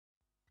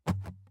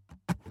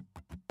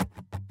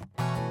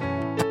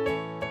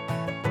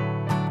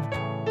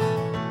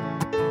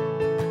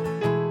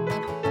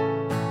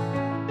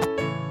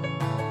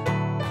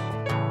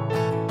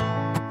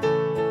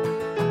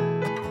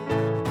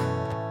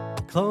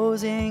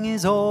Closing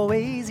is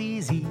always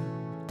easy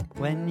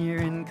when you're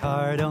in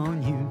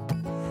Cardone U.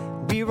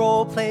 We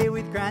role play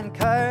with Grant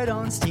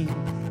Cardone's team.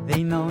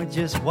 They know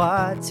just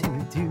what to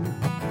do.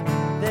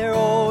 They're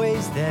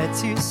always there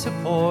to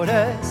support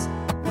us.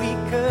 We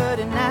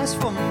couldn't ask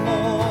for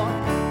more.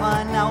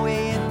 On our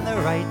way in the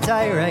right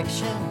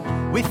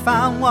direction, we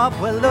found what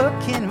we're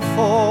looking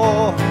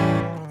for.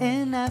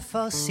 In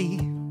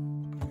FLC,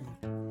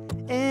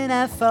 in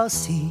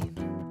FLC.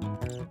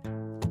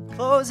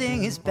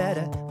 Closing is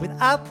better with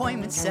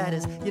appointment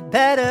setters. You'd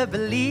better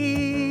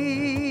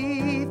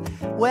believe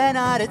we're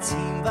not a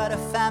team but a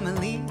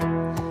family.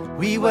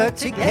 We work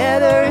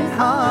together in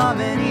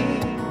harmony.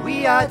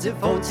 We are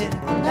devoted,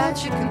 on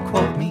that you can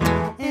quote me,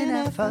 in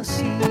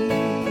FLC.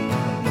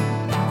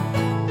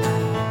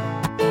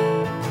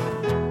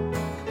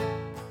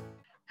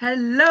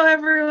 Hello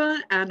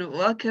everyone and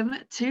welcome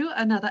to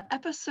another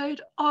episode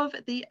of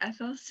the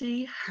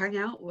FLC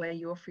Hangout where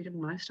your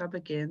freedom lifestyle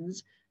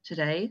begins.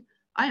 Today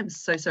I am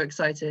so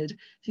excited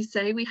to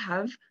say we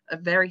have a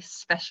very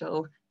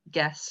special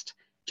guest,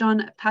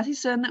 John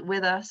Pattyson,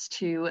 with us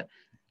to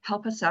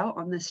help us out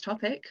on this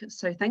topic.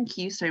 So thank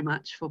you so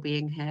much for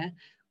being here.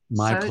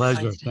 My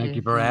pleasure. Thank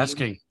you for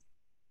asking.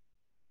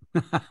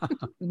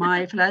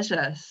 My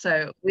pleasure.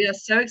 So we are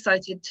so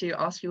excited to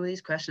ask you all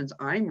these questions.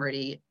 I'm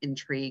really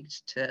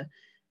intrigued to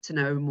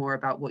know more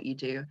about what you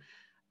do.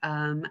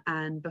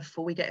 And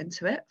before we get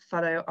into it,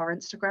 follow our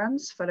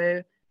Instagrams.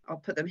 I'll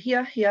put them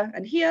here,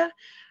 and here.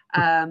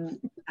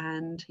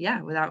 And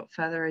yeah, without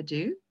further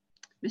ado,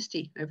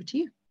 Misty, over to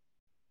you.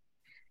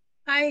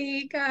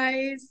 Hi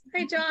guys.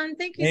 Hi John.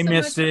 Thank you Hey, so Misty.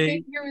 much for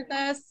being here with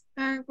us.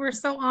 We're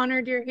so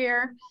honored you're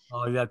here.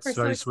 Oh, that's We're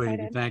very so sweet.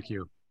 excited. Thank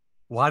you.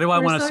 Why do I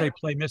We're want to so- say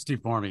play Misty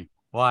for me?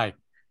 Why?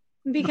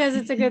 Because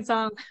it's a good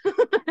song.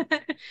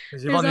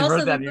 Because you've only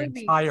heard that your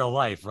entire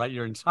life, right?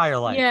 Your entire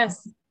life.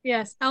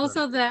 Yes.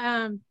 Also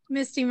the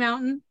Misty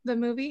Mountain, the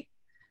movie.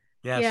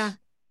 Yes.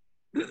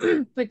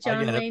 Yeah. But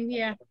John Wayne,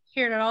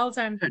 hear it all the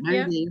time.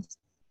 Yeah.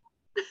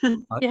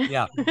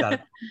 Yeah, you got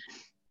it.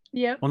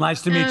 Yep. Well,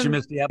 nice to meet you,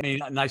 Misty. I mean,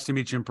 nice to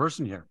meet you in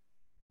person here.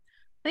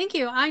 Thank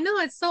you. I know,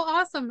 it's so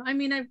awesome. I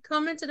mean, I've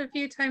commented a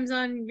few times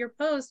on your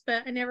post,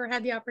 but I never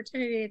had the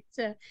opportunity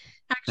to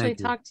actually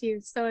talk to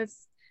you. So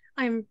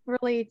I'm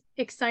really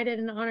excited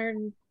and honored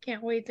and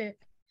can't wait to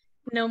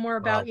know more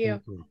about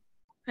you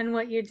and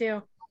what you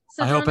do.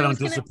 So I hope I don't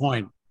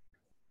disappoint.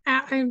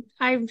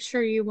 I'm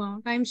sure you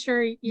won't. I'm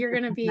sure you're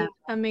going to be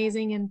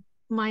amazing and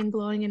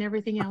mind-blowing and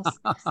everything else.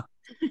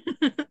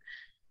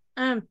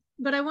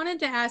 But I wanted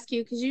to ask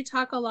you, because you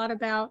talk a lot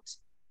about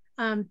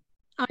on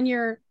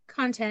your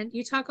content,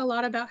 you talk a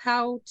lot about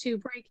how to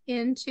break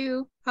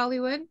into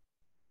Hollywood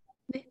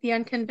the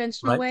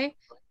unconventional way.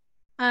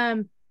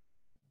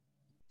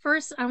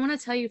 First, I want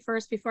to tell you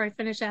before I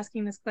finish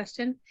asking this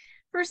question.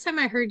 First time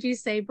I heard you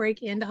say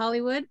break into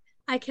Hollywood,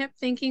 I kept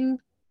thinking,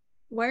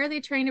 why are they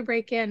trying to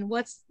break in?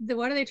 What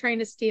are they trying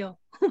to steal?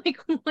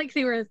 like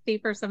they were a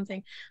thief or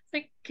something.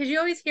 Like, because you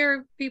always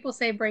hear people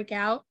say break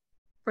out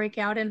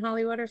in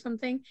Hollywood or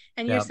something,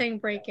 and you're saying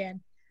break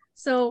in.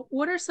 So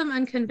what are some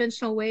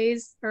unconventional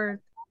ways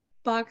or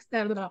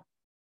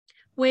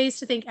ways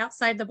to think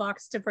outside the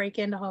box to break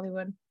into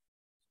Hollywood?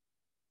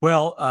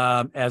 Well,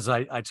 as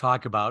I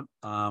talk about,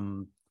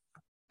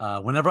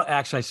 whenever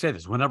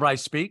I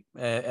speak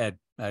at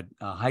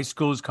high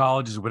schools,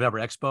 colleges, whatever,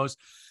 expos,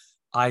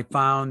 I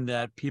found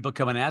that people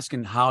come and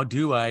asking, how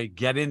do I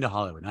get into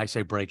Hollywood? And I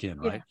say break in,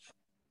 right?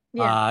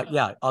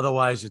 Yeah.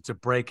 Otherwise, it's a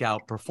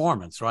breakout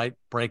performance, right?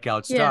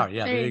 Breakout star.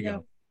 Yeah, there you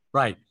go.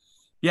 Right.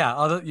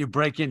 Yeah. You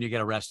break in, you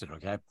get arrested.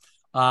 Okay.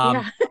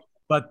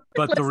 But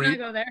let's not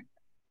go there.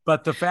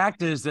 But the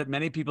fact is that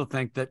many people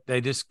think that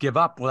they just give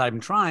up what I'm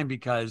trying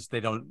because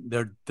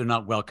they're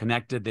not well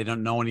connected. They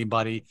don't know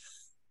anybody.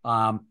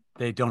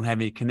 They don't have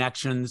any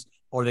connections,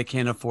 or they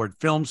can't afford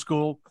film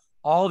school.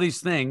 All these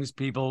things,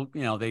 people,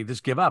 they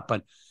just give up.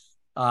 But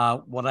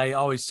what I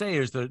always say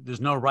is that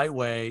there's no right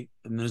way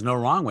and there's no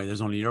wrong way.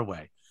 There's only your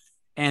way.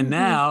 And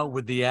now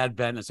with the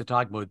advent, as I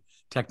talk about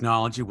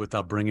technology,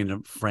 without bringing a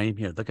frame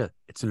here, look at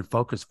it's in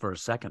focus for a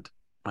second.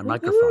 My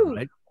microphone,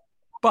 right?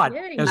 But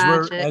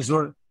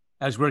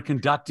as we're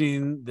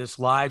conducting this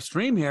live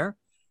stream here,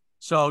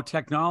 so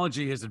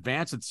technology has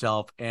advanced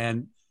itself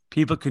and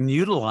people can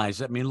utilize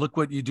it. I mean, look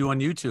what you do on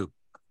YouTube.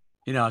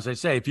 As I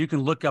say, if you can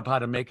look up how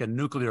to make a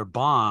nuclear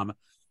bomb,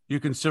 you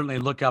can certainly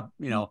look up,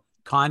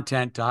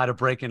 content to how to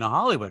break into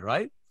Hollywood,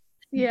 right?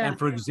 Yeah. And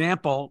for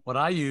example, what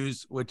I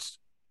use, which,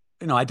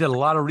 I did a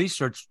lot of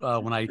research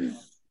when I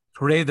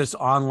created this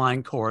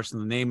online course,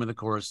 and the name of the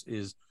course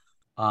is,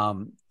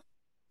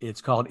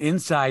 it's called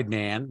Inside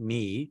Man,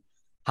 Me,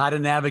 How to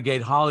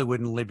Navigate Hollywood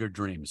and Live Your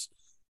Dreams,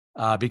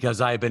 because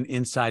I've been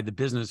inside the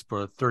business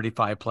for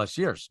 35 plus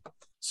years.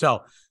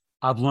 So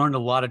I've learned a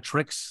lot of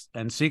tricks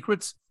and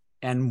secrets.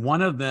 And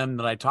one of them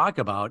that I talk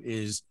about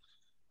is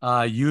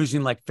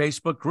using like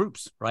Facebook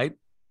groups, right?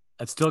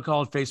 It's still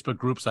called Facebook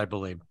groups, I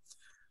believe.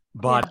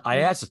 But I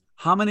asked,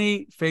 how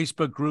many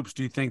Facebook groups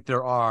do you think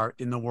there are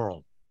in the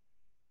world?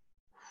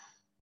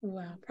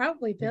 Wow,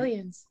 probably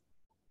billions.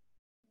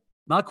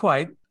 Not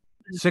quite.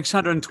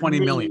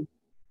 620 million.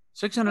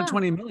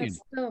 620 million.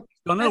 So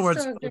in other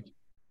words,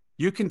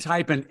 you can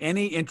type in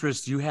any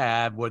interest you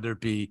have, whether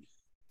it be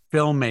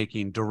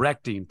filmmaking,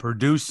 directing,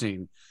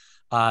 producing,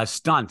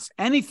 stunts,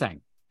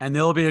 anything, and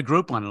there'll be a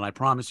group on it, I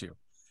promise you.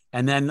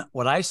 And then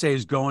what I say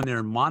is go in there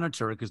and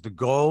monitor it, because the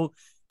goal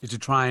is to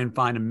try and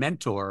find a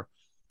mentor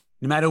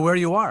no matter where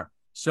you are.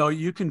 So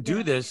you can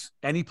do this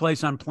any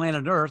place on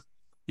planet Earth.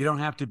 You don't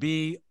have to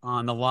be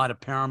on the lot of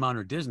Paramount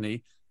or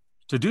Disney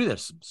to do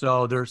this.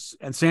 So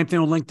and same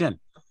thing with LinkedIn.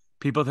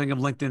 People think of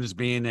LinkedIn as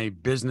being a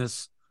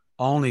business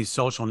only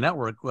social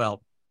network.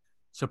 Well,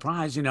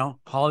 surprise,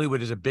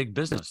 Hollywood is a big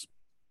business,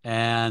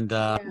 and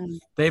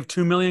they have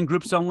 2 million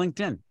groups on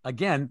LinkedIn.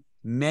 Again,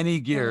 many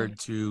geared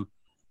to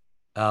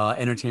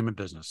entertainment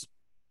business.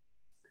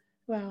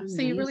 Wow. Amazing.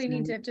 So you really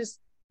need to just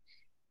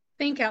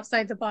think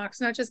outside the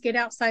box, not just get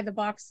outside the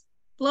box,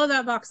 blow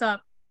that box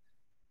up,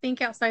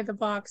 think outside the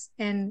box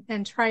and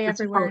try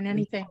everywhere and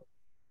anything.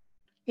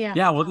 Yeah.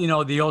 Yeah.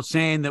 Well, the old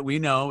saying that we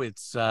know,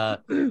 it's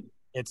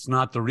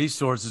not the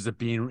resources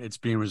it's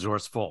being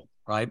resourceful,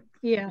 right?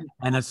 Yeah.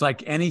 And it's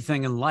like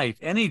anything in life,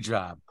 any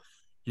job,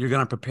 you're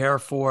going to prepare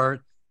for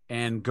it,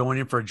 and going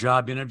in for a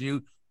job interview,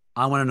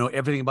 I want to know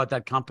everything about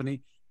that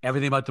company,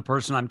 everything about the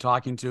person I'm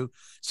talking to.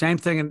 Same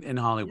thing in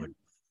Hollywood.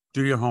 Yeah.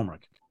 Do your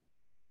homework.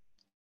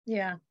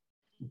 Yeah.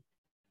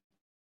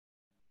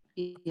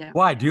 Yeah.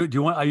 Why?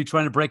 Are you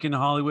trying to break into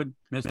Hollywood,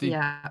 Misty?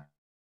 Yeah.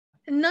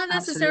 Not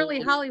necessarily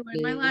Absolutely.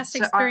 Hollywood. My last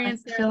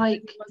experience I feel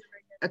like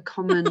a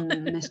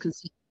common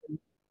misconception.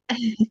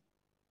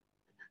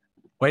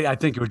 Wait, I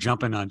think we're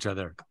jumping on each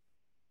other.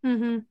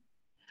 Mm-hmm.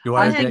 Go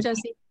ahead,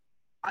 Josie.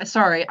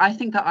 Sorry, I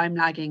think that I'm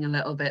lagging a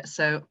little bit,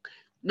 so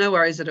no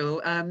worries at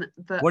all.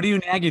 But what are you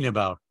nagging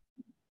about?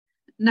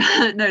 No,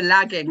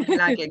 lagging.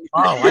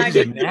 Oh, I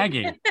said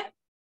nagging.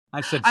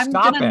 I said, I'm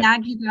stop gonna it.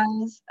 Nag you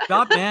guys.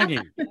 Stop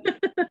nagging.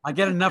 I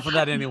get enough of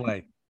that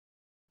anyway.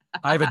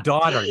 I have a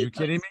daughter. Are you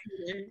kidding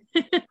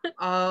me?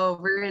 Oh,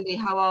 really?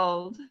 How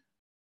old?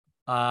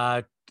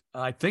 I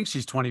think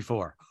she's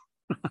 24.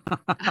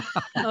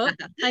 Oh,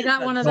 I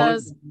got one of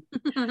those.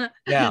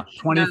 Yeah,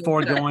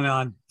 24 going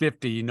on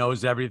 50. He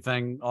knows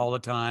everything all the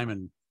time.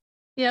 And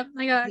yep,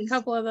 I got a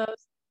couple of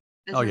those.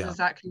 This is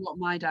exactly what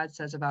my dad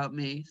says about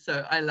me,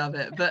 so I love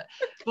it. But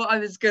what I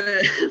was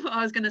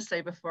gonna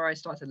say before I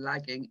started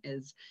lagging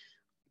is,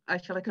 I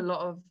feel like a lot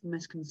of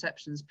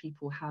misconceptions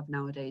people have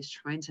nowadays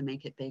trying to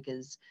make it big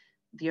is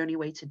the only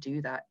way to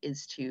do that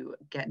is to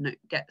get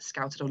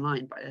scouted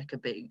online by like a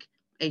big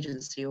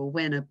agency or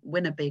win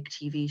a big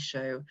TV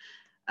show.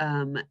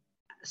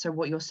 So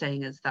what you're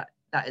saying is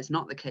that is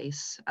not the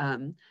case.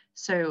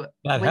 So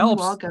that when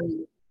helps. You are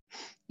going,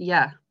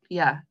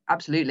 yeah,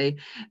 absolutely.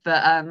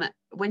 But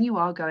when you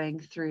are going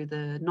through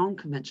the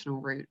non-conventional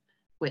route,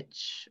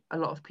 which a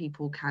lot of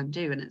people can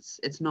do, and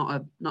it's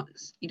not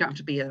you don't have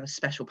to be a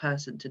special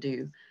person to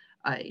do,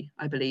 I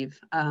believe.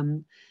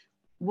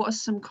 What are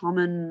some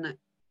common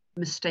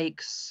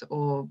mistakes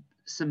or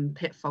some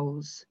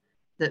pitfalls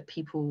that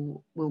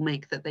people will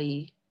make that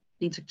they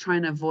need to try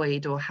and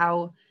avoid, or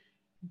how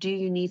do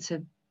you need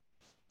to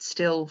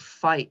still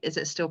fight? Is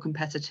it still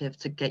competitive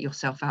to get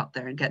yourself out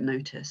there and get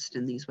noticed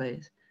in these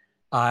ways?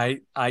 I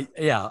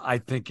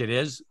think it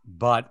is,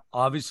 but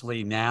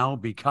obviously now,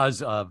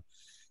 because of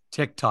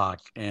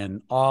TikTok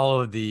and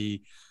all of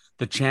the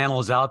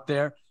channels out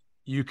there,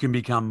 you can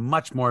become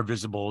much more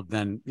visible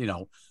than,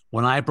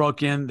 when I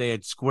broke in, they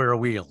had square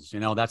wheels,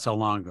 that's how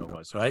long ago it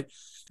was, right?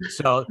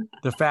 So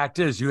the fact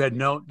is, you had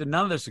none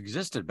of this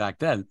existed back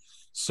then.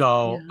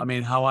 So, yeah. I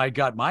mean, how I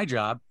got my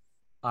job,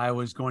 I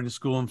was going to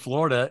school in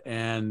Florida,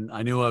 and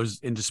I knew I was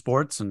into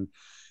sports, and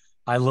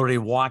I literally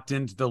walked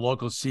into the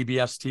local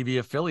CBS TV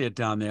affiliate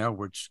down there,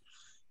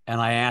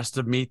 and I asked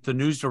to meet the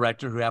news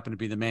director, who happened to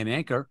be the main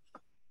anchor.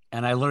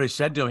 And I literally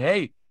said to him,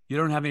 "Hey, you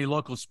don't have any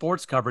local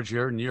sports coverage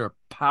here, and you're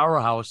a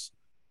powerhouse,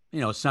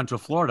 Central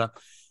Florida."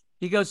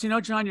 He goes,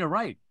 "John, you're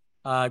right.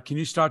 Can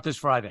you start this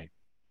Friday?"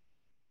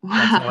 Wow.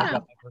 That's how I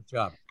got my first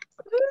job.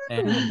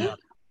 And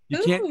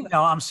you can't,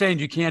 I'm saying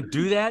you can't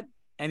do that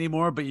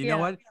anymore, but you know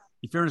what?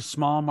 If you're in a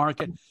small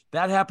market,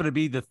 that happened to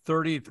be the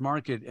 30th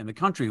market in the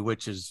country,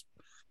 which is,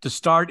 to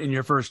start in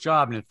your first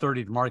job in the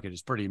 30th market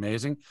is pretty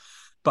amazing.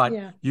 But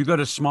you go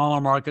to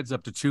smaller markets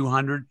up to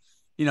 200,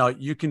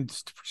 you can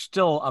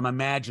still,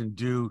 imagine,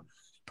 do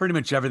pretty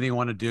much everything you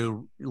want to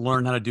do,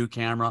 learn how to do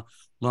camera,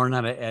 learn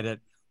how to edit,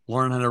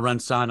 learn how to run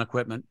sound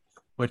equipment,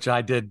 which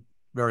I did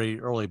very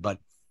early. But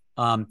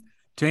to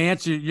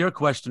answer your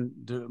question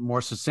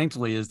more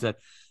succinctly, is that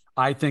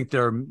I think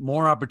there are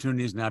more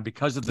opportunities now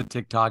because of the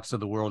TikToks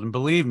of the world. And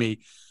believe me,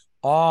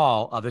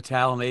 all of the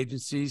talent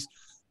agencies,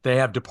 they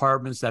have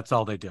departments. That's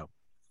all they do.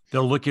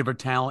 They're looking for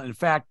talent. In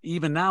fact,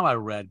 even now I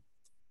read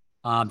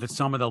that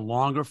some of the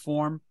longer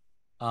form,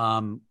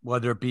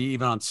 whether it be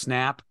even on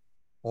Snap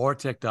or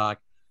TikTok,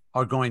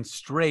 are going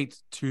straight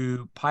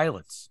to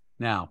pilots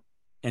now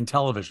in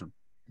television,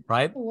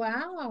 right?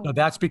 Wow. So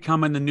that's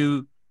becoming the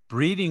new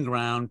breeding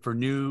ground for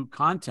new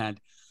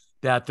content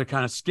that they're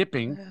kind of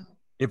skipping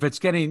if it's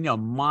getting,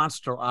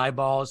 monster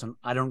eyeballs, and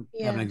I don't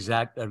have an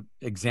exact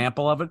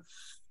example of it,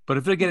 but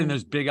if they're getting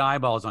those big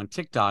eyeballs on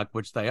TikTok,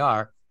 which they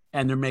are,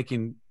 and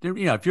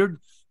if you're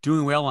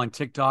doing well on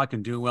TikTok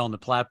and doing well on the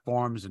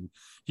platforms and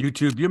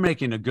YouTube, you're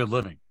making a good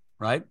living,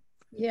 right?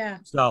 Yeah.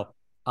 So,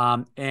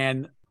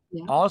 and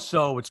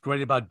also what's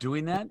great about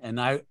doing that,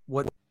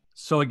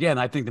 so again,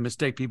 I think the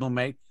mistake people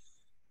make,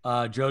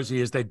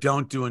 Josie, is they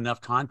don't do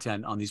enough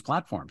content on these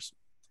platforms.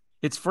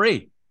 It's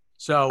free.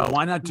 So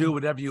why not do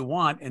whatever you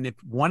want? And if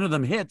one of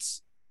them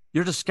hits,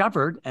 you're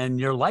discovered and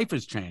your life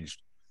has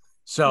changed.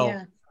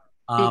 So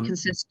be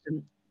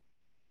consistent.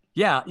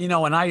 Yeah.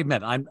 And I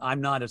admit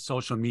I'm not a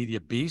social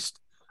media beast.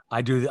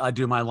 I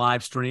do my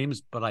live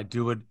streams, but I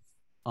do it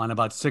on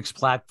about 6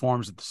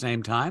 platforms at the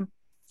same time.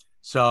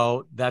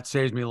 So that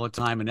saves me a little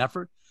time and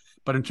effort.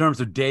 But in terms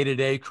of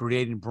day-to-day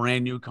creating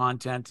brand new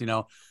content,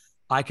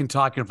 I can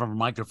talk in front of a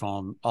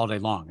microphone all day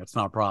long. That's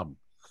not a problem.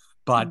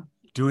 But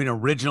doing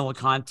original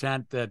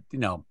content that,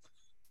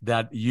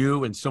 that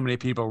you and so many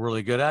people are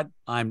really good at,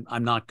 I'm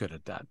not good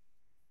at that.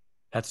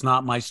 That's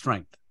not my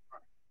strength.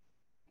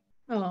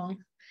 Oh,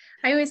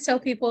 I always tell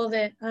people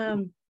that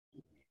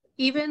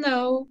even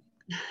though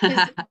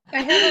I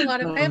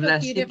have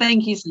a few different.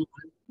 Thank you so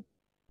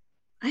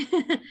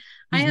much.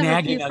 I have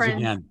nagging a few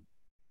friends. Again.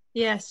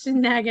 Yes, she's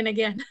nagging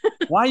again.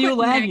 Why are you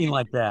lagging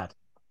like that?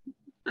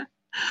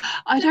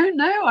 I don't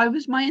know.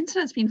 My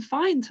internet's been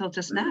fine till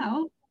just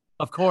now.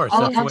 Of course,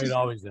 that's the way it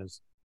always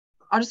is.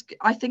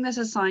 I think there's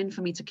a sign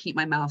for me to keep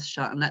my mouth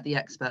shut and let the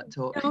expert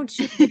talk. Don't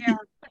you dare.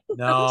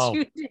 No.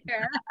 Don't you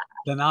dare.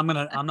 Then I'm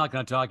not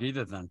gonna talk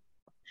either then.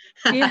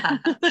 Yeah.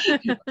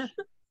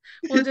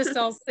 We'll just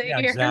all sit here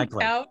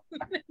exactly. and pout.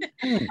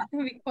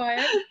 Be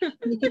quiet.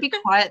 You can be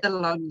quiet the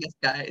longest,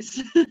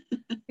 guys.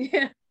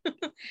 Yeah.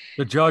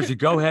 So Josie,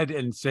 go ahead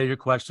and say your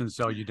question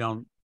so you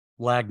don't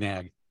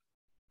nag.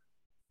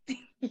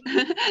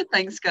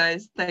 Thanks,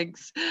 guys.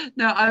 Thanks.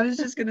 No, I was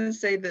just gonna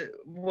say that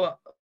what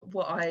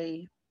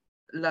I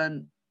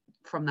learned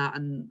from that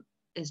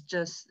is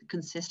just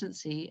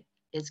consistency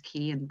is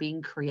key, and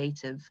being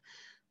creative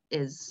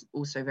is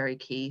also very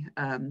key.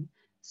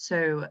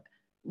 So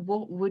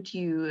what would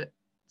you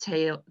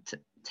tell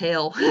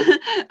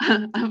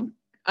I'm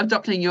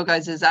adopting your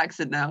guys'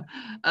 accent now.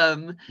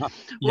 What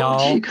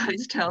would you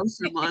guys tell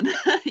someone?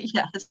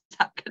 Yes,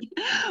 exactly.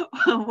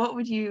 What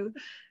would you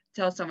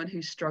tell someone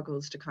who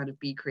struggles to kind of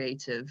be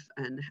creative,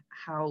 and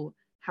how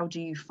do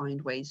you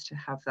find ways to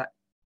have that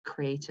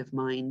creative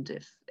mind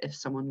if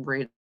someone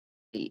really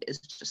is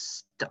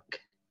just stuck?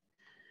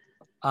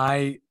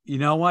 You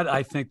know what?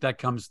 I think that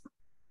comes,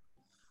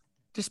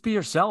 just be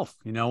yourself.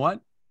 You know what?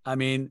 I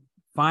mean,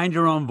 find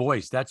your own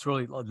voice. That's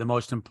really the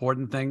most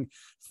important thing.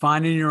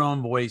 Finding your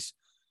own voice.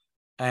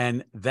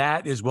 And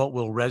that is what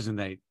will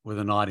resonate with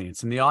an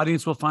audience. And the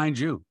audience will find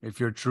you if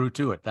you're true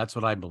to it. That's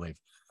what I believe.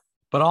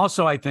 But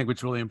also, I think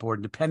what's really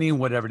important, depending on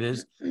whatever it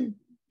is,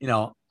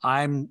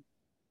 I'm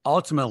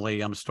a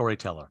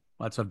storyteller.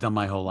 That's what I've done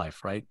my whole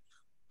life, right?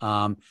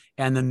 And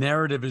the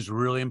narrative is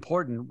really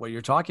important, what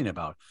you're talking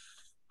about.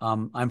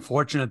 I'm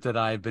fortunate that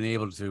I've been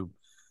able to,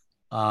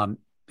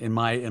 in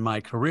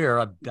my career,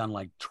 I've done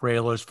like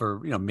trailers for,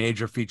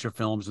 major feature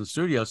films and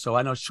studios. So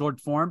I know short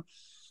form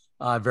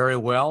very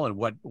well, and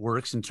what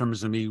works in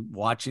terms of me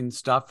watching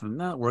stuff, and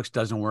that works,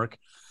 doesn't work.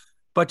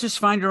 But just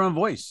find your own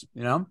voice,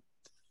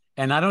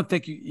 And I don't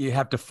think you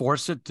have to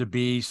force it to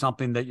be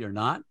something that you're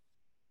not.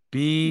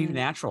 Be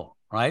natural,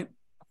 right?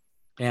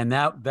 And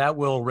that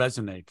will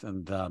resonate.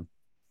 And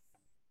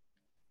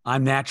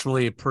I'm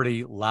naturally a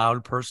pretty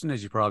loud person,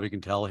 as you probably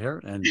can tell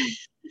here. And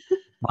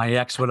my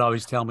ex would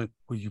always tell me,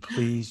 "Will you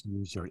please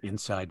use your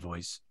inside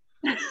voice?"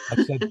 I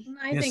said,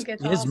 I think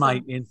it's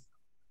awesome.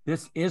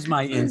 This is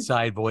my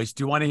inside voice.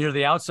 Do you want to hear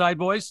the outside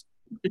voice?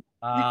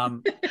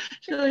 No,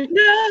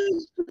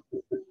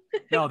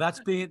 that's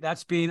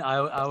being.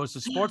 I was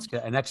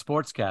an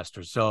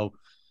ex-sportscaster, so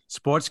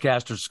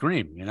sportscasters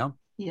scream.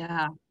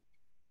 Yeah.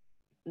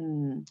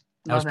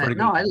 That was pretty good.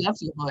 No, I love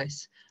your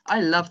voice.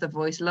 I love the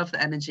voice, love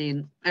the energy,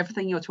 and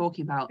everything you're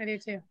talking about. I do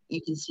too.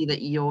 You can see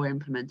that you're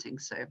implementing,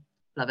 so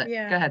love it.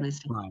 Yeah. Go ahead,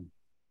 Misty.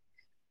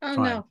 Oh,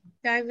 no,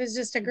 I was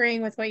just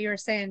agreeing with what you were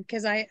saying,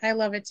 because I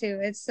love it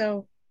too. It's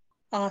so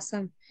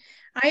awesome.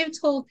 I have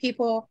told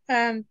people,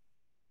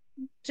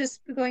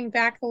 just going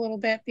back a little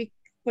bit,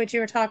 what you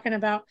were talking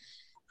about,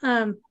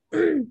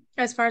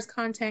 as far as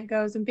content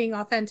goes and being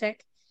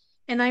authentic.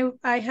 And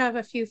I have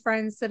a few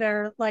friends that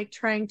are like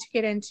trying to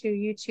get into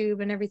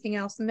YouTube and everything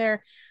else, and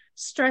they're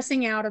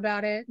stressing out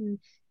about it and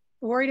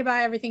worried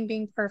about everything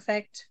being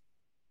perfect.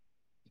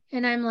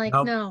 And I'm like,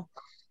 No,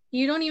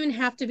 you don't even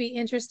have to be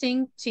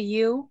interesting to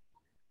you,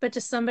 but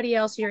to somebody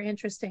else, you're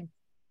interesting.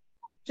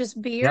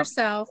 Just be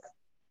yourself,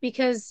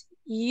 because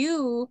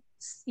you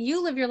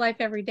live your life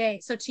every day.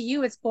 So to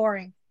you, it's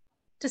boring.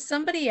 To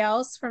somebody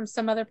else from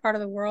some other part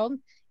of the world,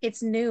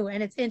 it's new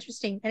and it's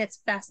interesting and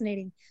it's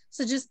fascinating.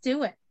 So just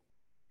do it.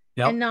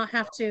 And not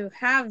have to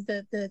have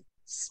the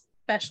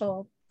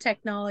special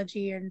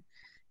technology and,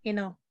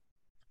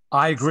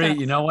 I agree. stuff.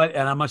 You know what?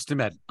 And I must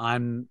admit,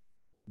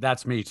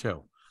 that's me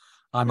too.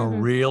 I'm a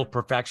Mhm. real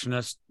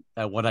perfectionist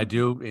at what I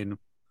do. And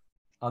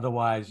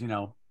otherwise,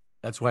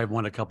 that's why I've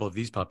won a couple of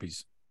these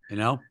puppies,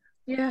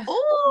 Yeah.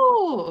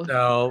 Oh,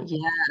 So,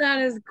 yeah.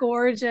 That is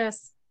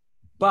gorgeous.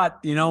 but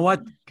you know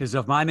what? Because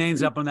if my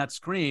name's up on that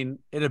screen,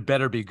 it had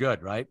better be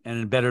good, right?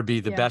 And it better be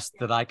the Yeah. best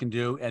that I can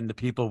do and the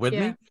people with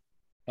Yeah. me.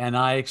 And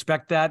I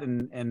expect that.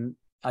 And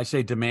I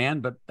say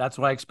demand, but that's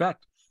what I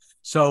expect.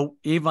 So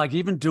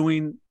even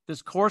doing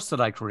this course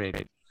that I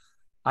created,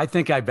 I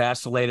think I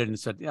vacillated and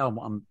said,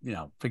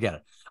 forget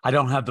it. I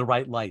don't have the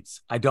right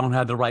lights. I don't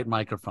have the right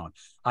microphone.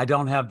 I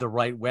don't have the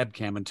right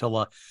webcam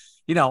until,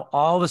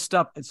 all the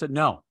stuff. I said,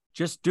 no,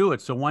 just do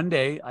it. So one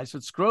day I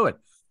said, screw it.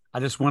 I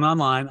just went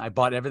online. I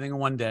bought everything in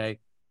one day.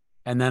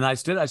 And then I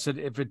said,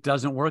 if it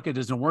doesn't work, it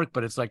doesn't work.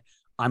 But it's like,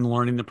 I'm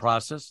learning the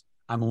process.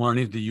 I'm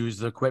learning to use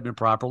the equipment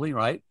properly.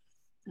 Right.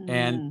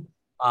 And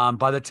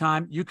by the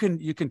time you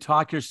can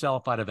talk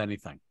yourself out of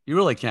anything, you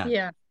really can.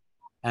 Yeah.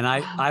 And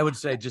I would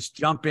say just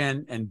jump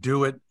in and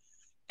do it.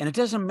 And it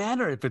doesn't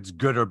matter if it's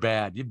good or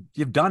bad.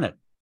 You've done it,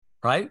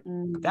 right?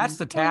 That's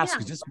the task,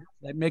 is just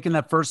making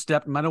that first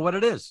step, no matter what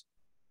it is.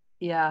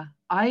 Yeah,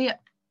 I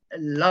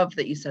love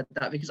that you said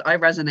that, because I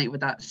resonate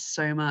with that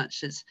so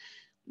much. It's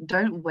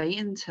don't wait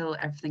until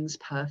everything's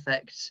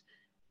perfect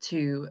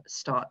to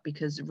start,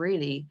 because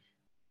really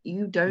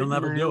you don't You'll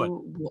never do it.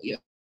 know what you're.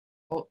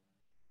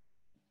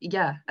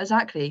 Yeah,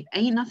 exactly.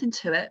 Ain't nothing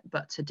to it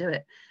but to do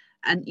it.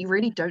 And you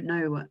really don't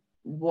know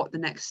what the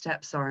next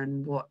steps are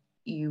and what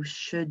you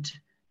should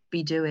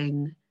be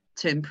doing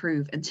to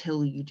improve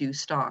until you do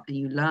start, and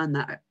you learn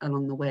that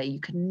along the way. You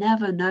can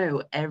never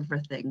know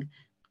everything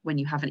when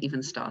you haven't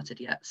even started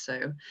yet.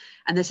 So,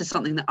 and this is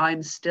something that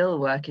I'm still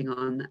working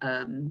on,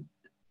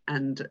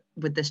 and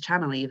with this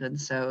channel even.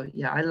 So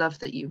yeah, I love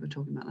that you were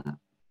talking about that.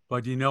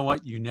 But you know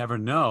what? You never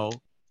know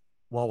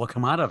what will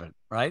come out of it,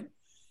 right?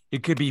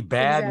 It could be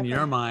bad in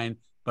your mind,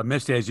 but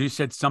Misty, as you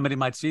said, somebody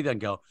might see that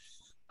and go,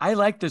 I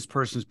like this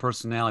person's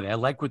personality. I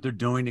like what they're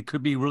doing. It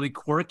could be really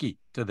quirky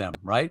to them,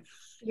 right?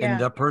 Yeah.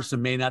 And the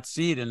person may not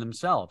see it in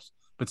themselves,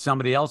 but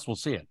somebody else will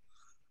see it.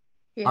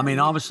 Yeah. I mean,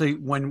 obviously,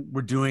 when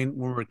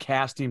we're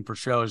casting for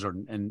shows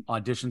and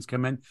auditions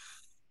come in,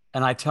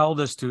 and I tell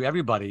this to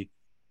everybody,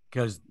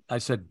 because I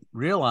said,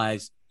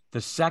 realize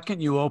the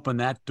second you open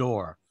that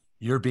door,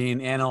 you're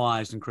being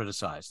analyzed and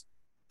criticized.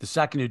 The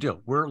second you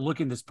do, we're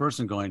looking at this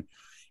person going,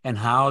 and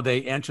how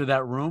they enter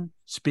that room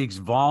speaks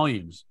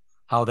volumes.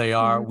 How they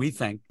are, we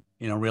think,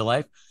 real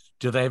life.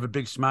 Do they have a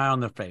big smile on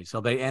their face?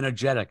 Are they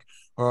energetic,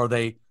 or are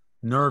they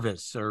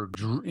nervous? Or,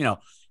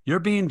 you're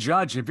being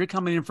judged. If you're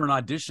coming in for an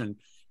audition,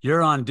 you're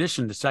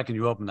auditioned the second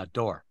you open that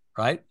door,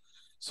 right?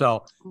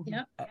 So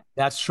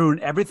that's true in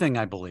everything,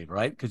 I believe,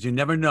 right? Because you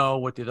never know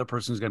what the other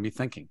person is going to be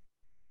thinking.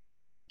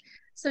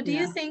 So do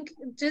you think,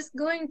 just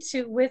going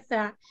to with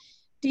that,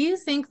 do you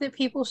think that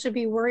people should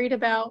be worried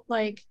about,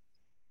 like,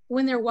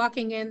 when they're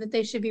walking in, that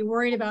they should be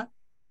worried about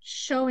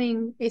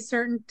showing a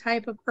certain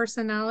type of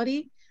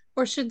personality,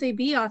 or should they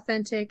be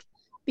authentic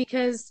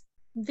because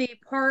the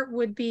part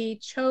would be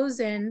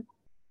chosen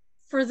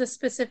for the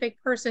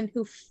specific person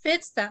who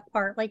fits that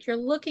part? Like, you're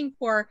looking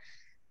for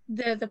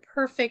the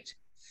perfect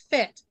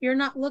fit. You're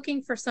not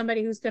looking for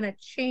somebody who's going to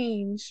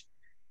change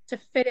to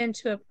fit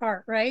into a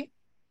part, right?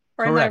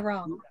 Or Correct. am I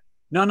wrong?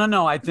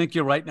 No. I think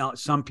you're right. Now,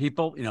 some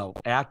people,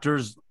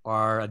 actors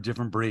are a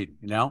different breed,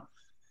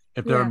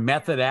 If they're a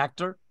method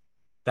actor,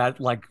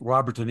 that, like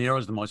Robert De Niro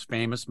is the most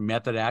famous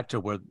method actor,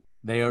 where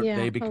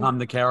they become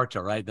the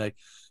character, right?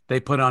 They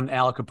put on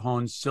Al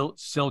Capone's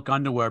silk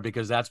underwear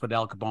because that's what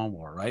Al Capone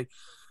wore, right?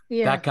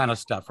 Yeah. That kind of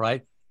stuff,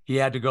 right? He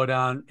had to go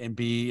down and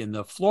be in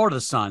the Florida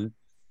sun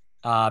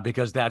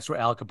because that's where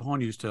Al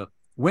Capone used to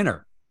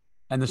winter.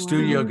 And the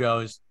studio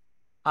goes,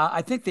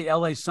 I think the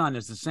LA sun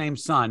is the same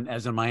sun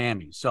as in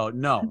Miami. So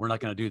no, we're not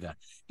going to do that.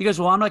 He goes,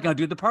 well, I'm not going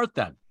to do the part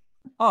then.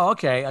 Oh,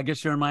 okay. I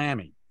guess you're in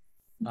Miami.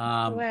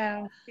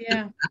 Wow.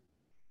 Yeah.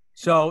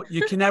 So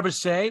you can never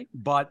say,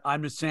 but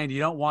I'm just saying, you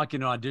don't walk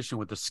into an audition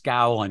with a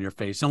scowl on your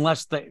face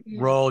unless the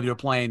role you're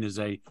playing is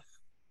a,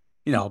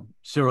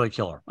 serial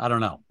killer. I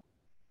don't know.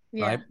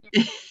 Yeah.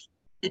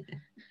 Right?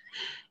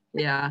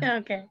 Yeah.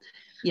 Okay.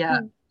 Yeah.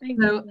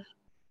 So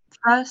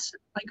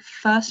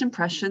first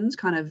impressions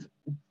kind of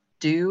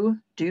do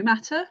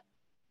matter,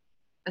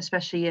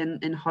 especially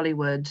in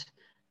Hollywood,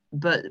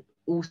 but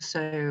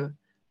also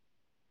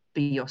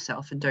be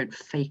yourself and don't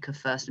fake a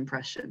first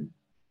impression.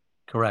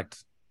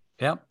 Correct.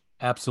 Yep.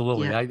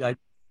 Absolutely. Yeah. I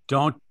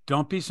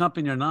don't be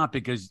something you're not,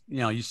 because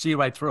you see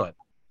right through it,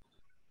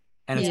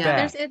 and it's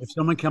Yeah. bad. If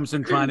someone comes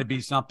in trying to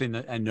be something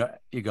and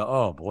you go,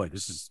 oh boy,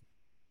 this is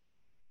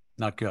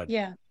not good.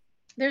 Yeah.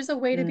 There's a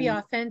way to be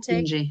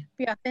authentic. Stingy.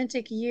 Be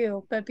authentic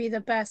you, but be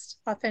the best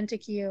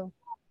authentic you.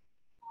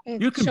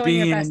 And You can showing be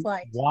your in, best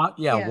light.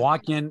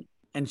 walk in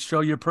and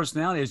show your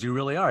personality as you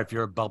really are. If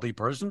you're a bubbly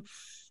person,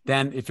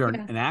 then if you're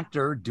an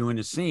actor doing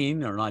a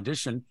scene or an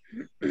audition,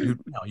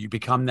 you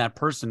become that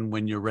person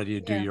when you're ready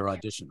to do your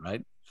audition,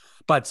 right?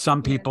 But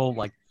some people,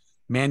 like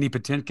Mandy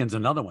Patinkin's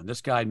another one.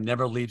 This guy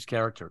never leaves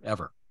character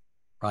ever,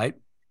 right?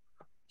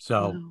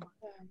 So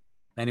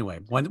anyway,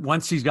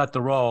 once he's got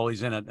the role,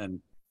 he's in it,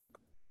 and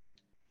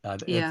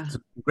Yeah. it's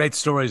great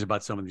stories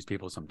about some of these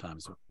people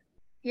sometimes.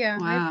 Yeah,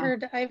 Wow. I've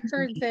heard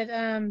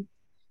that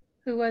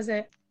who was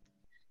it?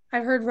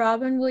 I've heard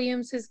Robin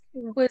Williams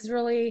was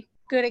really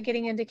good at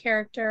getting into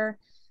character,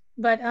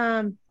 but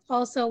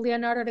also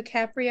Leonardo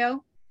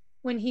DiCaprio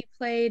when he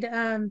played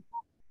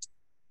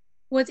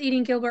What's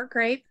Eating Gilbert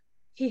Grape,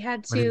 he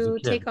had When he was a to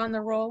kid. take on the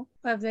role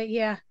of the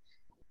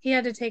he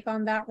had to take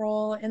on that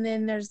role, and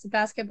then there's the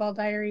Basketball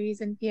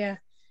Diaries, and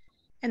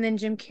and then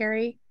Jim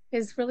Carrey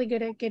is really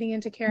good at getting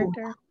into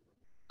character.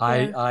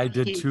 Yeah. I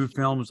did two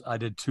films. I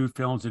did two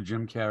films with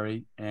Jim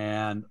Carrey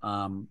and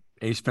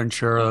Ace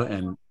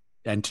Ventura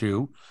and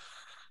two.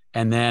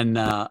 And then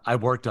I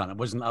worked on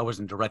it. I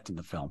wasn't directing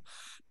the film,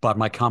 but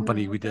my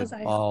company, No, we did those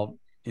I- all,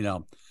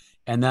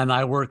 and then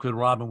I worked with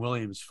Robin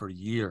Williams for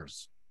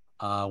years.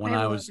 When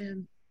I love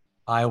him.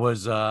 I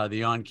was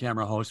the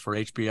on-camera host for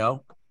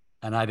HBO,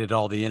 and I did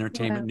all the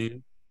entertainment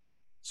news.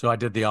 So I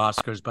did the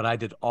Oscars, but I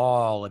did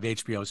all of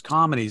HBO's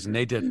comedies, and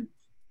they did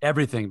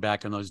everything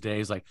back in those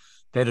days. Like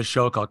they had a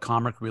show called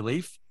Comic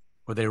Relief,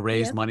 where they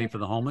raised money for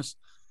the homeless,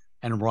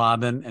 and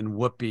Robin and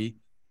Whoopi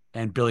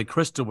and Billy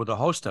Crystal were the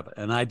host of it,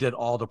 and I did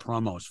all the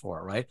promos for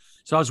it. Right,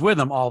 so I was with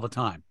him all the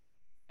time,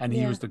 and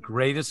he was the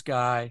greatest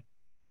guy,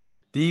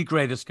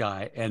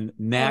 and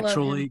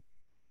naturally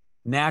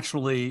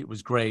it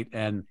was great.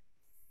 And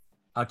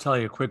I'll tell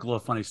you a quick little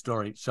funny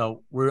story.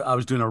 So I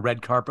was doing a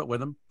red carpet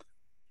with him,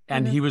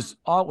 and he was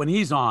when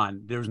he's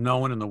on, there's no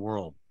one in the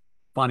world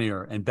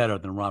funnier and better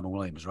than Robin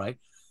Williams, right?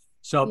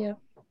 So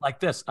like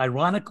this,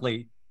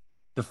 ironically,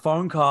 the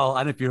phone call, I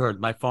don't know if you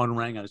heard, my phone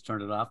rang, I just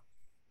turned it off.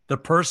 The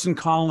person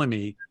calling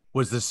me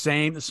was the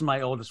same. This is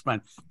my oldest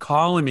friend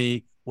calling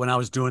me when I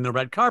was doing the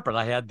red carpet.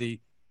 I had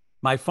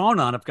my phone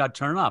on, it got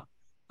turned off.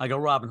 I go,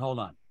 Robin, hold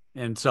on.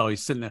 And so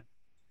he's sitting there.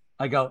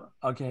 I go,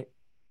 okay.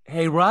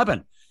 Hey,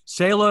 Robin,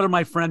 say hello to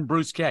my friend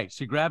Bruce Kay.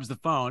 So he grabs the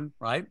phone,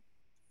 right?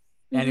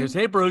 And he goes,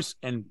 hey, Bruce.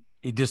 And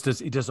he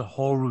does a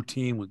whole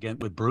routine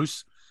with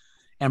Bruce.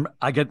 And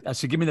I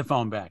said, give me the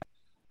phone back.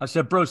 I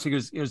said, Bruce, he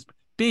goes,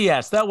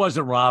 BS. That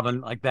wasn't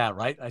Robin, like that,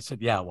 right? I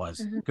said, yeah, it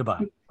was.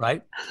 Goodbye,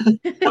 right?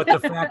 But the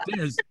fact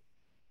is,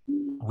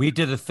 we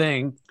did a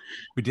thing.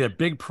 We did a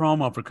big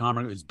promo for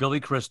Comic. It was Billy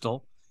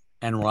Crystal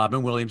and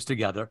Robin Williams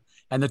together.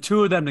 And the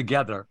two of them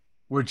together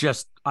were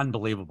just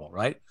unbelievable,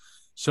 right?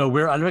 So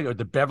we're at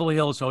the Beverly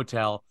Hills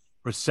Hotel.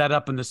 We're set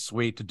up in the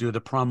suite to do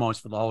the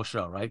promos for the whole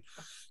show, right?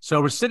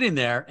 So we're sitting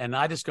there, and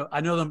I just go,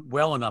 I know them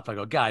well enough. I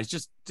go, guys,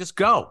 just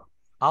go.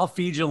 I'll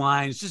feed you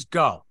lines. Just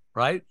go,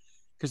 right?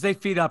 Because they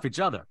feed off each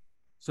other.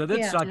 So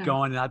they'd start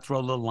going, and I'd throw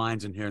little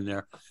lines in here and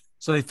there.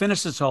 So they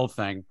finish this whole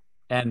thing,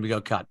 and we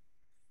go cut.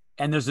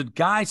 And there's a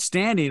guy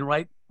standing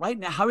right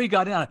now. How he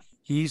got in?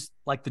 He's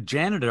like the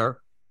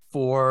janitor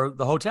for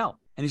the hotel,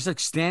 and he's like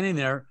standing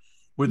there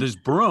with his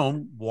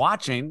broom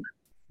watching.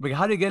 We go,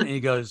 how do you get in? And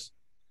he goes,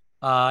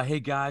 hey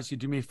guys, you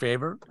do me a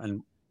favor.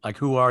 And like,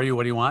 who are you?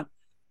 What do you want?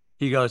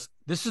 He goes,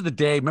 this is the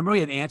day. Remember we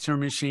had answering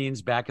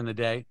machines back in the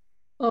day?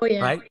 Oh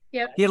yeah. Right?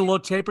 Yep. He had a little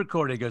tape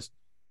recorder. He goes,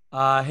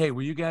 hey,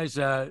 will you guys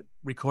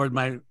record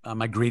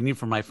my greeting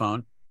from my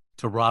phone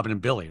to Robin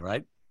and Billy,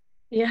 right?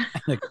 Yeah.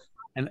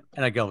 And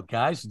I go,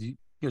 guys, he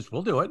goes,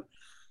 we'll do it.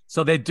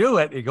 So they do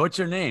it. They go, what's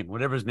your name?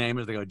 Whatever his name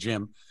is, they go,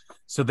 Jim.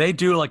 So they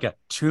do like a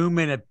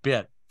 2-minute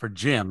bit for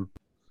Jim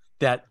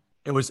that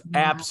it was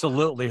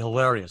absolutely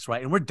hilarious,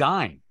 right? And we're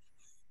dying.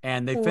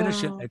 And they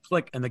finish it, they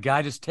click, and the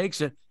guy just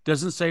takes it,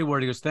 doesn't say a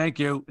word. He goes, thank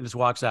you, and just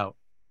walks out.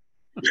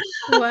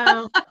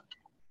 Wow.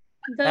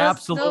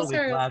 Absolutely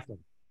classic.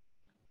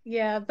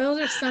 Yeah, those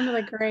are some of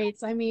the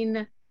greats. I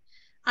mean,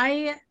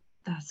 I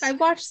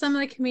watch some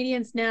of the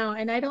comedians now,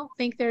 and I don't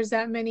think there's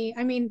that many.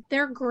 I mean,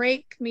 they're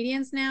great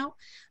comedians now,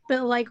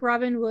 but like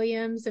Robin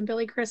Williams and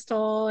Billy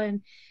Crystal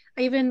and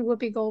even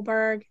Whoopi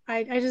Goldberg,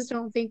 I just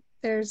don't think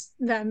there's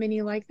that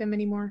many like them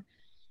anymore.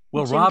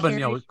 Well, Jim Robin,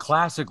 Carrey, was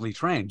classically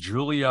trained,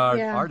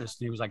 Juilliard artist.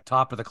 He was like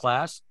top of the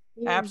class,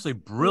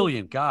 absolutely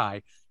brilliant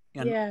guy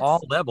in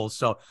all levels.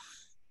 So,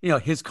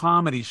 his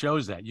comedy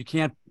shows that. You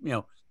can't,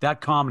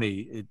 that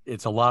comedy,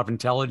 it's a lot of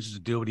intelligence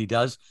to do what he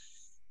does.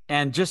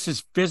 And just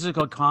his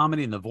physical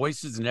comedy and the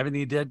voices and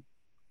everything he did,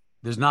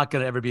 there's not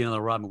going to ever be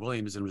another Robin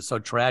Williams. And it was so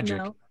tragic.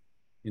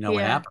 No.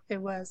 What happened?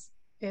 It was.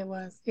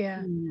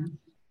 Yeah.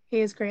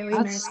 He is greatly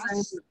missed.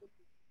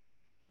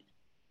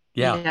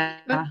 Yeah.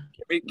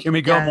 Can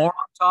we go more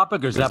on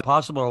topic, or is that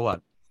possible, or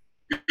what?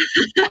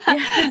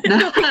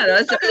 No,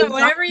 that's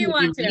whatever you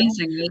want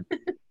to.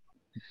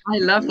 I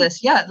love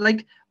this. Yeah,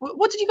 like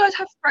what did you guys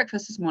have for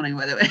breakfast this morning,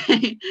 by the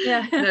way?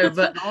 Yeah. No,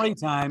 but story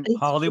time,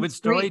 Hollywood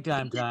story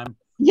time.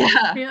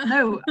 Yeah.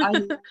 No, I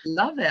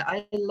love it.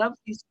 I love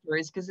these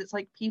stories because it's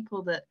like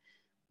people that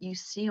you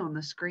see on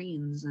the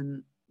screens,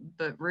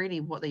 but really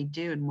what they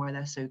do and why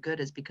they're so good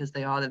is because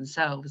they are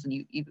themselves, and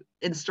you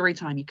in story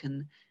time you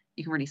can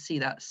really see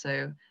that.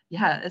 So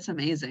yeah, it's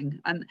amazing.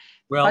 And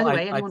by the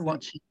way, anyone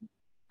watching,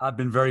 I've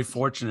been very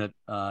fortunate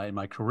in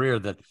my career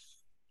that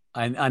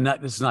I'm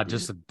not, this is not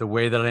just the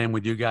way that I am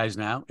with you guys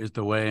now, is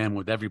the way I am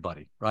with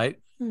everybody, right?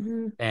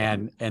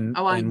 And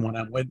Oh, I when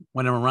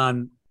I'm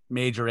around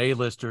major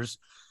A-listers,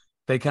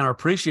 they kind of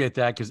appreciate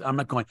that because I'm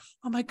not going,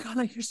 oh my God,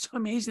 like, you're so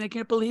amazing, I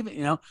can't believe it,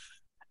 Yeah.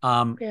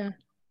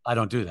 I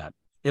don't do that.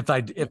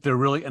 If they're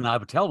really, and I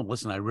would tell them,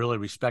 listen, I really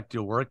respect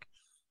your work.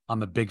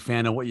 I'm a big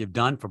fan of what you've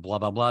done for blah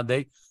blah blah.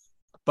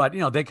 But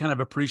they kind of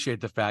appreciate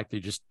the fact that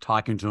you're just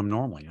talking to them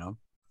normally,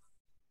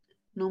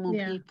 normal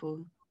Yeah.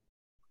 people.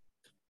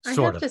 I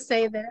Sort have of. to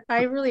say that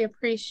I really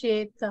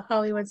appreciate the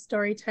Hollywood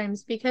story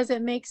times because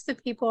it makes the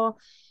people,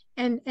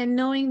 and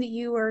knowing that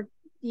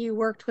you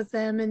worked with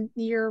them and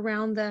you're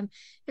around them,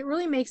 it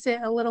really makes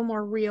it a little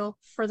more real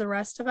for the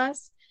rest of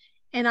us.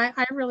 And I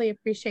really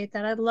appreciate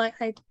that. I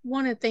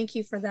want to thank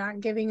you for that,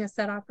 giving us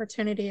that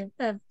opportunity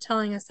of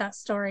telling us that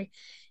story.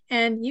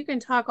 And you can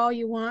talk all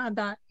you want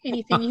about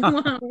anything you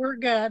want. We're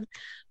good.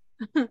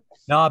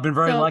 No, I've been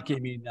very So lucky. I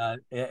mean,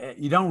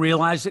 you don't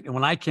realize it. And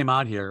when I came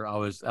out here, I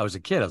was a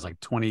kid. I was like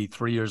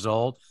 23 years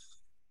old,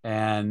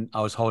 and I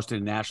was hosting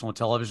a national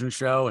television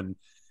show. And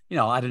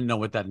I didn't know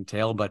what that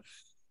entailed, but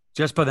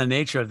just by the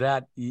nature of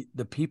that,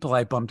 the people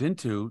I bumped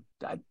into,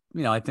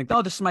 I think,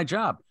 oh, this is my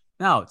job.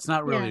 No, it's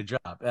not really a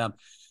job.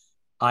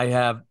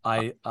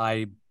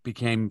 I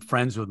became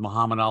friends with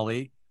Muhammad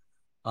Ali.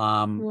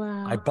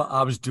 wow.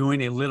 I was doing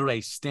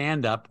literally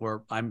stand up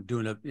where I'm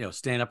doing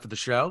stand up for the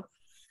show.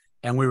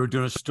 And we were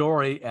doing a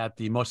story at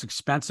the most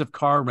expensive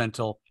car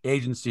rental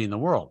agency in the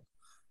world.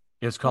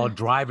 It's called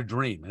Drive a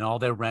Dream. And all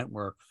they rent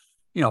were,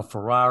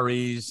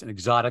 Ferraris and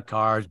exotic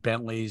cars,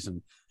 Bentleys.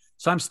 And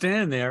so I'm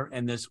standing there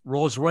and this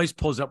Rolls Royce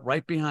pulls up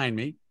right behind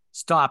me,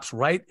 stops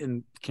right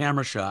in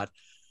camera shot.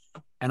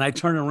 And I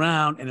turn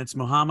around and it's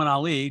Muhammad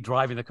Ali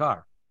driving the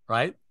car,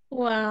 right?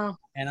 Wow.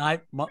 And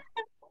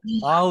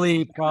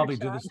Ali probably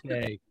to this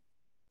day,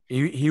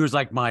 he was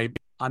like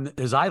I'm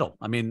his idol.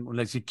 I mean, when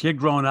I see a kid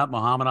growing up,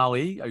 Muhammad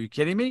Ali, are you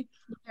kidding me?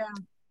 Yeah.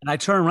 And I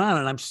turn around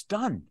and I'm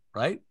stunned,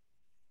 right?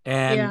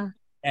 And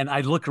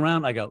I look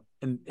around, I go,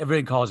 and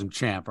everybody calls him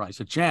Champ, right? I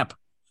said, Champ.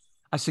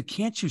 I said,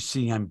 can't you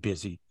see I'm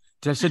busy?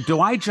 I said,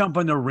 do I jump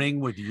in the ring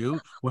with you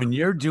when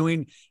you're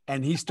doing?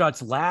 And he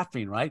starts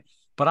laughing, right?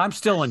 But I'm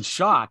still in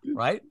shock,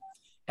 right?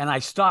 And I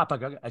stop.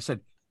 I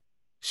said,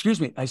 excuse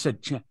me. I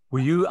said, Champ,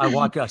 I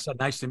walk up. I said,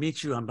 nice to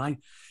meet you. I'm fine.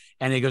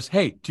 And he goes,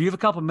 hey, do you have a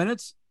couple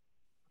minutes?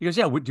 He goes,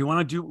 yeah.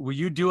 Will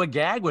you do a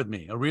gag with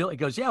me? He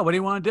goes, yeah. What do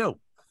you want to do?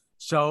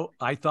 So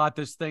I thought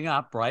this thing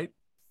up, right?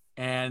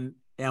 And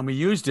we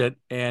used it.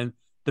 And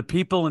the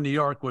people in New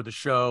York where the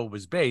show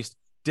was based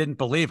didn't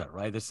believe it,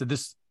 right? They said,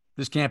 this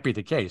can't be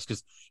the case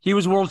because he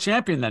was world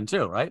champion then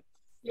too, right?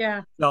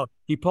 Yeah. So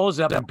he pulls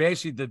up and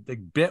basically the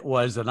bit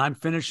was that I'm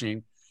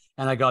finishing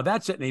and I go,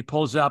 that's it. And he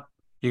pulls up,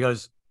 he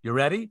goes, you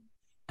ready?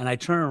 And I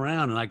turn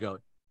around and I go,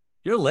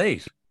 you're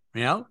late,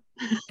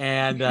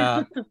 And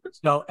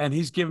and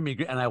he's giving me,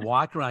 and I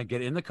walk around,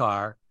 get in the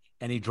car,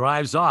 and he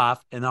drives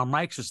off, and our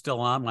mics are still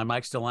on. My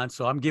mic's still on,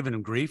 so I'm giving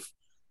him grief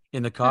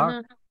in the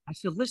car. I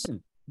said,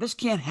 "Listen, this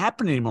can't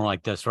happen anymore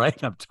like this, right?"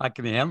 I'm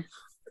talking to him,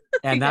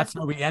 and that's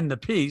how we end the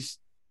piece.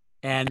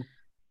 And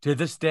to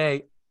this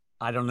day,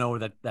 I don't know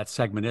where that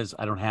segment is.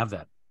 I don't have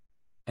that,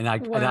 and I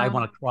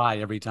want to cry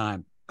every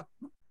time.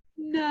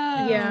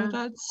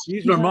 No,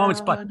 These were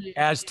moments, but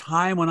as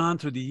time went on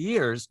through the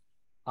years,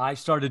 I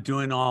started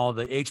doing all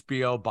the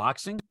HBO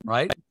boxing,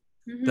 right?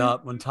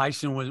 When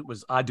Tyson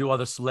was I do all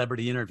the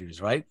celebrity interviews,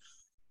 right?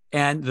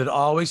 And they'd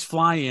always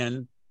fly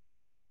in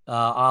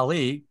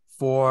Ali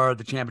for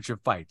the championship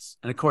fights.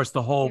 And of course,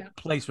 the whole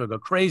place would go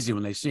crazy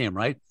when they see him,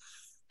 right?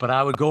 But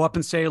I would go up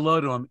and say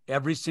hello to him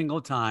every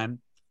single time.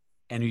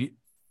 And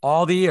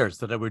all the years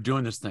that I were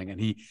doing this thing,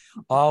 and he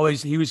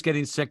was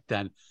getting sick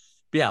then.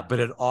 Yeah, but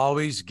it'd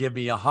always give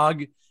me a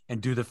hug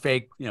and do the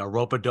fake,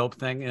 rope-a-dope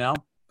thing,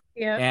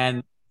 Yeah.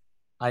 And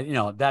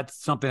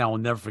that's something I will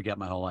never forget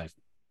my whole life.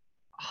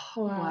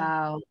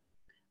 Oh,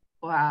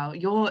 wow.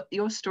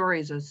 Your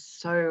stories are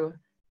so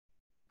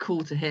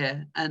cool to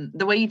hear, and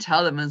the way you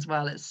tell them as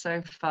well, it's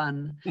so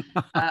fun.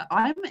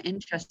 I'm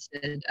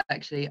interested,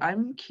 actually.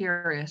 I'm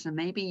curious, and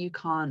maybe you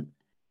can't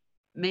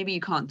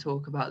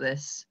talk about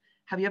this.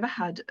 Have you ever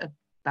had a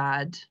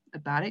bad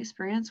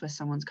experience where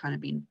someone's kind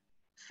of been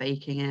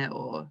faking it,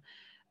 or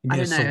I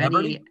don't know,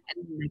 any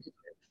negative?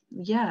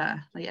 Yeah,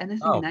 like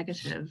anything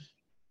negative.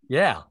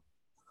 Yeah.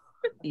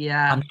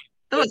 Yeah, I mean,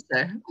 thought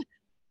so.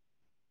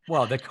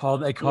 Well, they call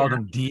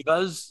them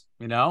divas,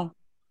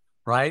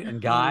 right?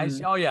 And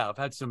guys, oh yeah, I've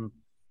had some,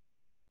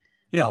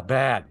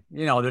 bad.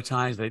 There are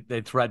times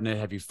they threaten to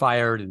have you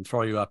fired and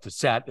throw you off the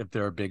set if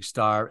they're a big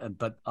star.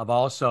 But I've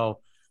also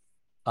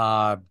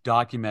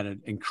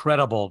documented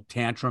incredible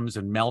tantrums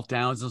and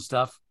meltdowns and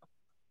stuff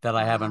that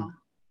I have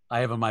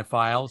in my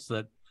files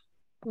that.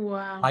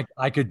 Wow.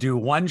 I could do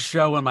one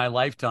show in my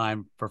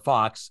lifetime for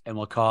Fox, and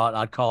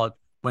I'd call it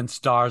When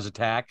Stars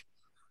Attack.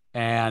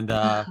 And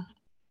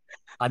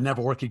I'd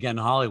never work again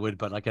in Hollywood,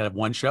 but I could have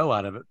one show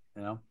out of it,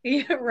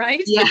 Yeah,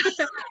 right? Yeah.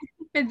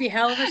 It'd be a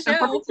hell of a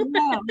show.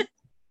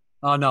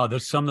 Oh, no,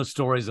 there's some of the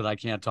stories that I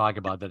can't talk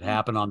about that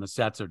happen on the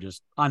sets are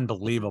just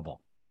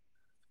unbelievable.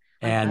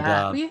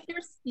 And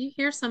you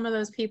hear some of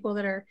those people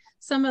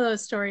some of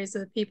those stories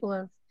that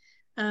people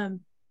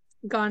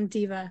gone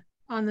diva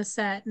on the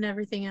set and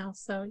everything else.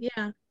 So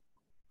yeah,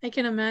 I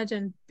can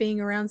imagine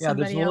being around Yeah,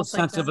 there's a somebody little else like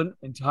sense of that.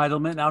 an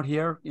entitlement out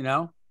here,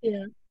 Yeah.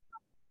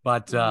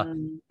 But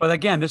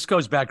again, this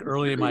goes back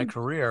early in my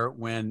career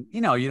when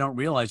you don't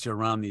realize you're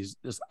around these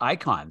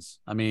icons.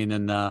 I mean,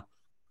 and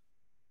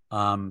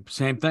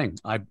same thing.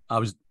 I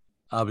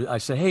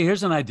said, hey,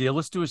 here's an idea.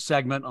 Let's do a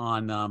segment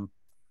on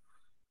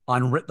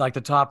like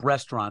the top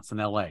restaurants in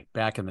LA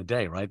back in the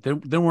day, right?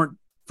 There weren't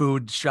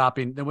food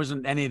shopping. There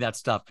wasn't any of that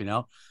stuff,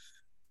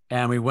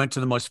 And we went to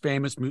the most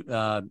famous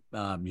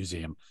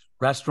museum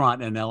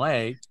restaurant in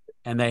LA,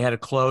 and they had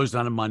it closed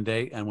on a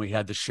Monday, and we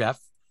had the chef,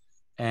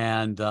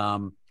 and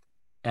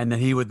then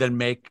he would then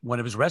make one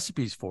of his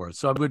recipes for us.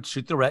 So I would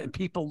shoot and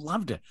people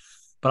loved it.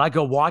 But I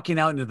go walking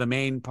out into the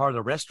main part of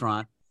the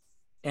restaurant,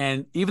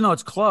 and even though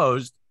it's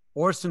closed,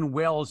 Orson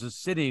Welles is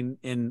sitting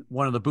in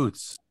one of the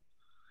booths.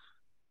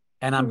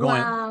 And I'm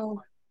going,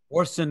 wow.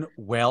 Orson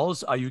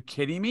Welles, are you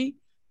kidding me?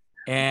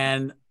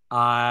 And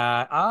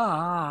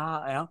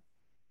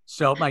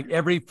so like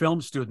every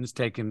film student's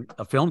taken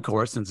a film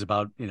course, and it's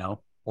about,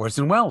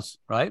 Orson Welles,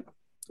 right?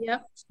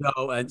 Yep.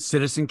 So, and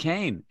Citizen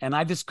Kane. And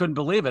I just couldn't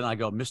believe it. And I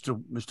go,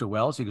 Mr.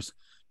 Welles, he goes,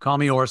 call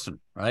me Orson,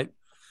 right?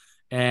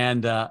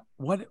 And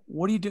what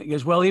are you doing? He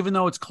goes, well, even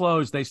though it's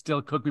closed, they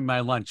still cook me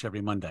my lunch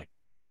every Monday.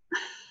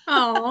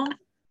 Oh,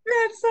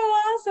 that's so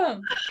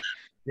awesome.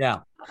 Yeah.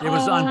 It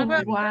was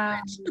unbelievable.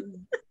 Wow.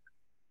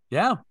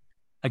 Yeah.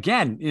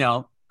 Again,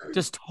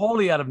 just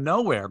totally out of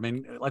nowhere. I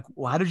mean, like,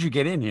 well, how did you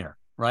get in here?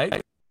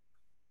 Right.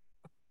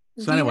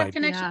 So do anyway, you have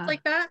connections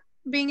like that?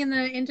 Being in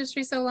the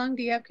industry so long,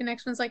 do you have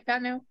connections like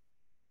that now?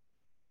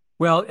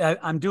 Well,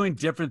 I'm doing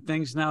different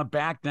things now.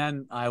 Back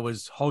then, I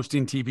was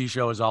hosting TV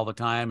shows all the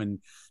time. And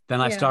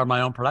then I started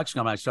my own production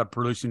company. I started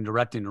producing,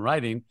 directing, and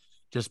writing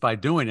just by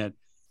doing it.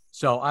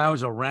 So I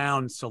was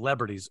around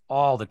celebrities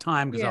all the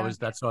time because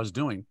that's what I was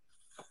doing.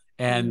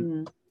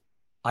 And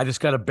I just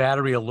got a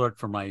battery alert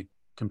from my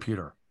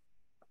computer.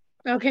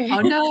 Okay.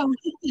 Oh, no.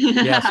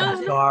 Yes,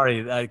 I'm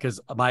sorry. Because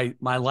my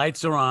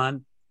lights are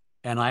on.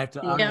 And I have to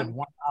have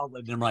one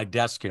outlet in my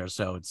desk here,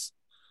 so it's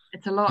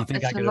a lot.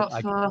 It's a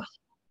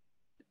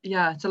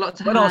lot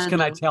to. What else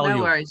can I tell you?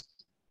 No worries.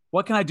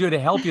 What can I do to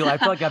help you? I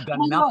feel like I've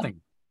done nothing.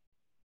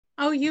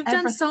 Oh, you've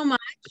done so much.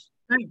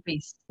 Don't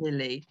be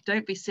silly.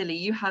 Don't be silly.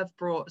 You have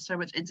brought so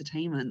much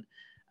entertainment.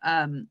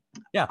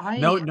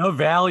 No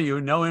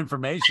value, no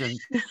information,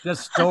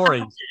 just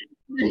stories.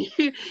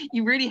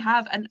 You really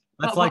have, and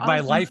that's like my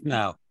life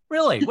now.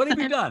 Really? What have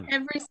you done?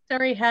 Every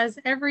story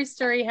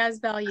has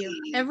value.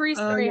 Every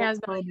story has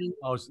value.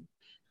 Oh,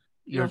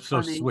 you're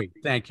so sweet.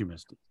 Thank you,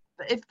 Misty.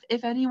 But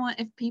if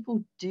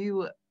people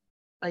do,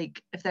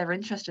 like, if they're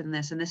interested in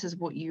this, and this is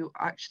what you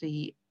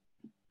actually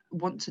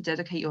want to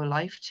dedicate your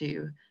life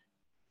to,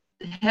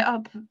 hit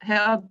up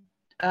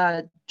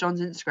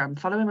John's Instagram.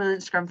 Follow him on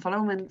Instagram. Follow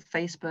him on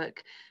Facebook.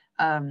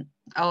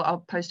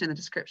 I'll post it in the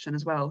description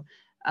as well.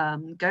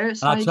 Go.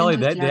 I'll tell you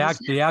that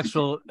the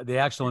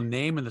actual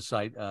name of the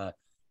site,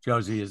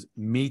 Josie, is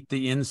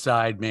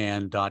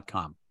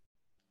meettheinsideman.com.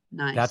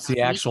 Nice. That's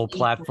the actual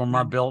platform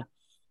I built.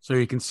 So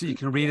you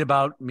can read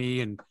about me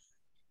and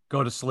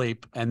go to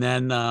sleep. And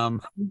then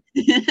but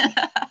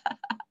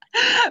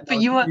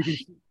you are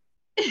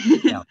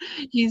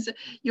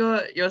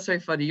you're so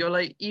funny. You're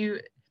like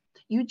you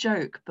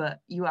joke,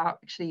 but you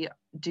actually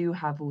do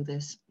have all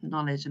this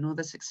knowledge and all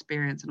this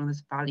experience and all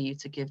this value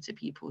to give to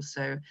people.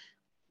 So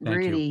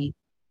really,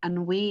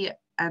 and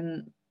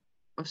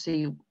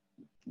obviously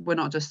we're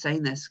not just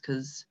saying this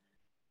because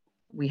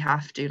we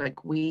have to,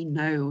 like, we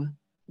know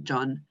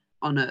John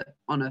on a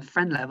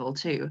friend level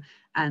too,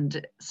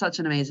 and such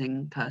an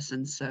amazing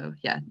person. So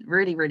yeah,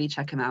 really, really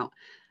check him out.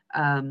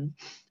 I'm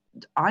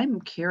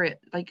curious,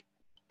 like,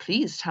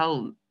 please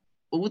tell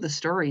all the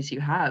stories you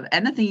have,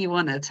 anything you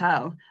want to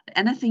tell,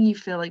 anything you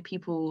feel like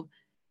people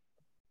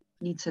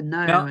need to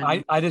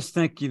know. I just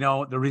think,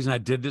 the reason I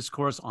did this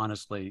course,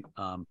 honestly,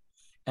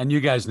 and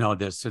you guys know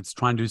this, it's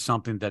trying to do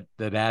something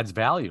that adds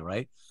value,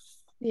 right?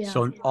 Yeah.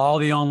 So all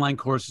the online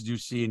courses you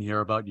see and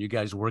hear about, you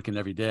guys working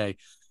every day,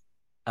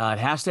 it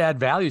has to add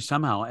value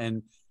somehow.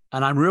 And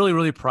I'm really,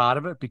 really proud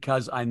of it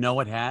because I know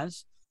it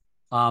has.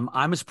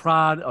 I'm as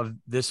proud of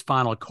this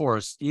final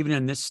course, even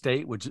in this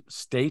state, which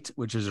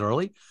is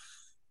early,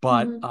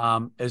 but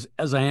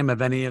as I am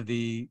of any of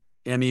the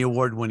Emmy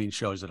award-winning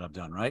shows that I've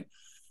done, right?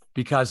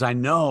 Because I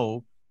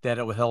know that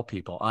it will help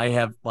people. I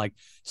have like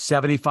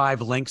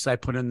 75 links I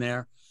put in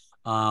there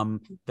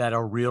that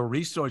are real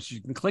resources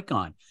you can click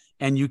on.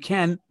 And you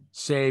can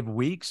save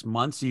weeks,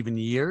 months, even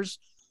years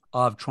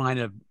of trying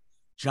to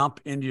jump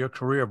into your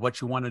career of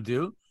what you want to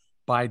do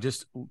by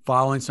just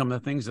following some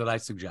of the things that I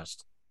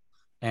suggest.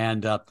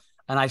 And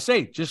I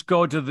say, just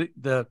go to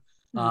the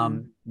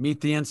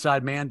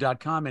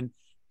meettheinsideman.com and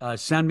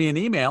send me an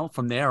email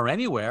from there or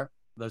anywhere.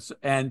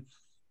 And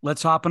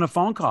let's hop on a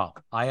phone call.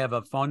 I have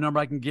a phone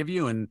number I can give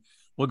you, and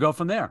we'll go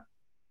from there.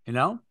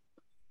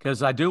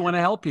 Because I do want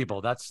to help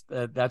people. That's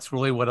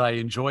really what I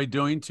enjoy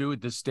doing too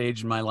at this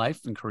stage in my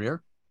life and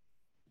career.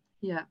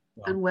 Yeah.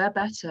 Wow. And we're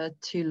better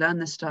to learn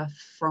this stuff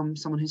from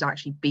someone who's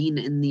actually been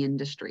in the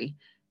industry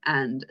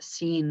and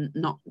seen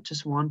not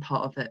just one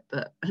part of it,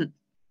 but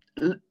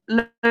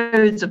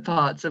loads of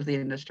parts of the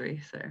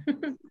industry. So,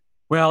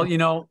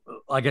 Well,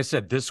 like I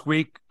said, this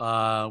week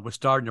we're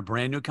starting a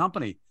brand new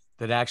company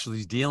that actually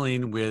is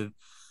dealing with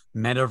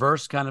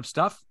metaverse kind of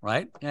stuff,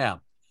 right? Yeah.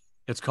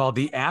 It's called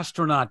the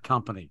Astronaut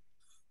Company.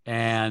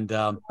 And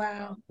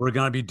Wow. we're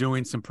going to be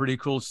doing some pretty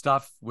cool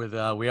stuff with,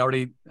 we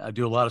already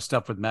do a lot of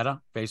stuff with Meta,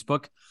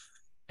 Facebook.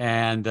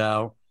 And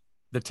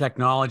the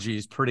technology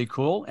is pretty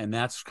cool. And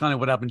that's kind of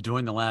what I've been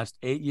doing the last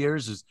 8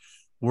 years is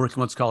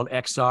working what's called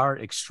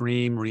XR,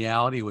 extreme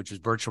reality, which is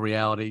virtual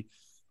reality,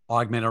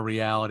 augmented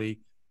reality,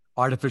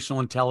 artificial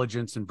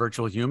intelligence, and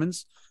virtual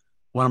humans.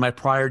 One of my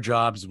prior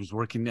jobs was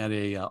working at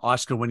a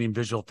Oscar-winning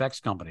visual effects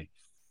company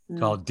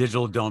called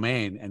Digital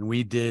Domain. And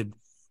we did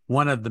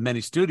one of the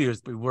many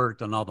studios. We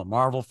worked on all the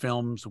Marvel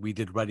films. We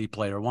did Ready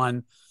Player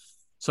One.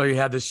 So you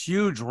have this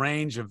huge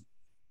range of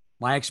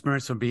my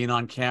experience from being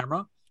on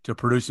camera to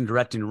producing,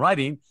 directing,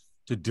 writing,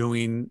 to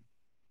doing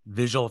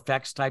visual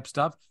effects type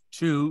stuff,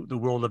 to the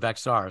world of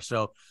XR.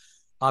 So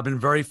I've been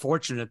very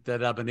fortunate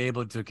that I've been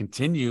able to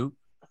continue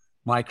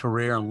my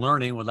career and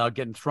learning without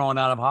getting thrown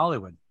out of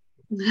Hollywood.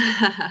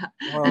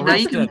 Or and now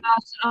you can arrested.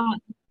 pass it on.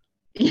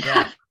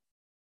 Yeah,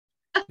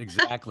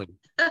 exactly.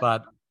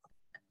 But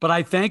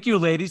I thank you,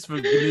 ladies, for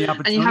giving me the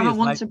opportunity. And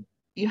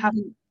you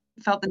haven't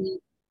felt the need.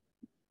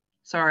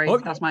 Sorry,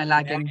 that's my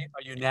lagging.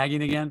 Are you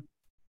nagging again?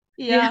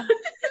 Yeah.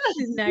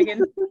 She's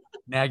nagging.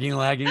 Nagging,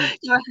 lagging.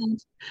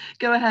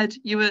 Go ahead.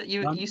 You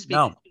speak.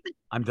 No,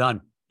 I'm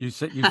done. You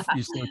say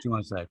what you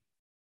want to say.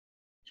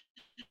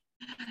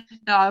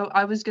 No,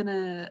 I was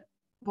gonna.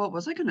 What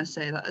was I gonna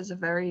say? That is a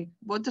very.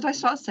 What did I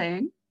start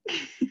saying?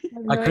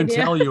 I couldn't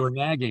tell you were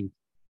nagging.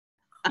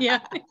 Yeah.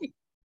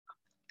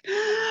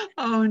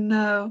 Oh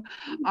no,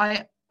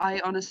 I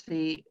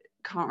honestly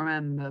can't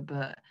remember,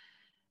 but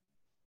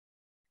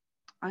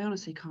I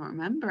honestly can't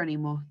remember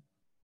anymore.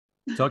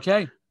 It's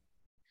okay.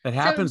 It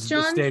happens John,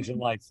 at this stage in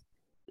life.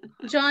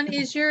 John,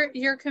 is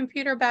your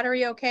computer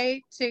battery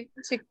okay to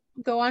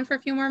go on for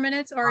a few more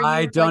minutes, or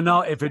I don't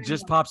know if it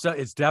just pops up.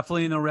 It's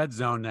definitely in the red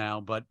zone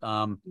now, but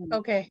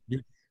okay.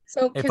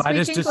 So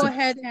because we can go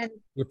ahead and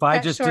if I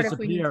just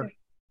disappear.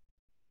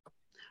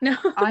 No,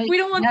 we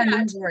don't want that.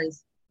 No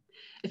worries.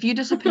 If you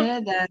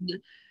disappear,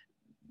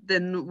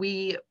 then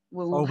we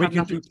will. Oh, we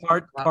can do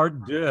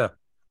part deux.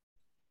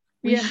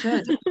 We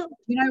should. You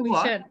know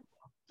what? Should.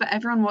 For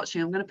everyone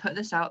watching, I'm going to put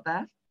this out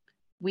there.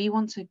 We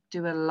want to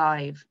do a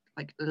go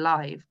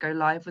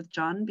live with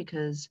John,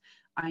 because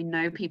I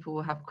know people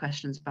will have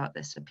questions about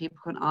this, so people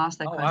can ask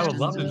their questions. I would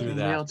love to do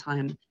that. In real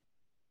time.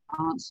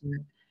 Answer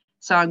it.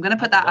 So I'm going to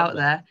put that out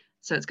there.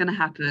 So it's going to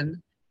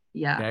happen.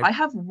 Yeah. Okay. I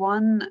have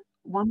one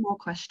more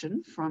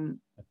question from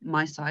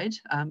my side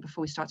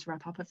before we start to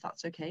wrap up, if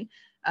that's okay.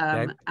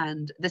 Okay.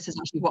 And this is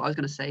actually what I was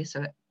going to say,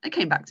 so it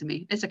came back to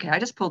me. It's okay. I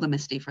just pulled a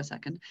Misty for a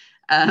second.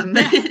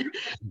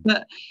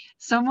 But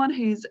someone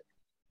who's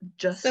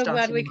just so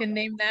glad we can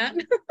name that.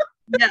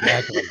 Yeah.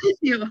 Exactly.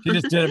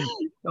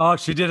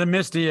 She did a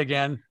Misty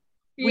again.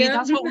 Yeah.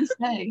 That's what we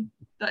say.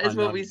 That is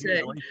what we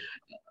say. Really?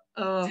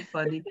 Oh,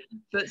 funny.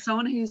 But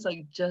someone who's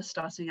like just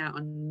starting out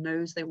and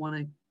knows they want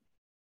to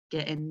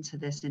get into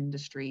this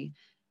industry,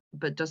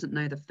 but doesn't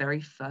know the very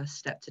first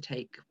step to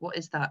take. What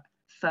is that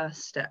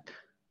first step?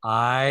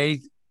 I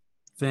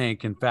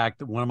think, in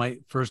fact, one of my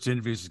first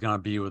interviews is going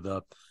to be with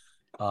a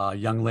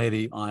young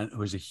lady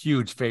who is a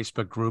huge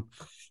Facebook group.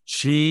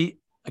 Internships.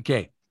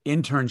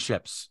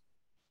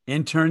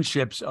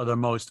 Internships are the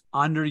most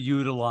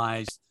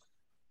underutilized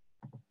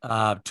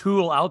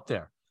tool out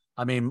there.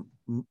 I mean,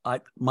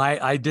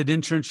 I did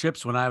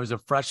internships when I was a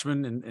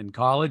freshman in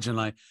college, and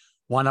I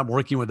wound up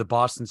working with the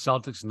Boston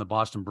Celtics and the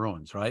Boston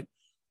Bruins, right?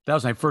 That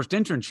was my first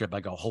internship. I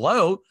go,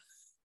 hello,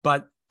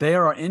 but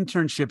there are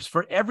internships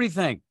for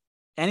everything,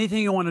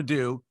 anything you want to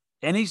do.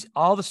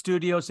 All the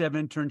studios have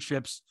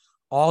internships.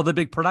 All the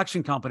big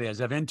production companies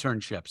have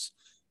internships,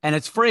 and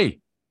it's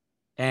free.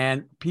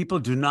 And people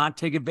do not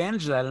take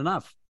advantage of that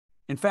enough.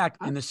 In fact,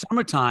 in the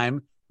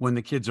summertime, when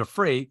the kids are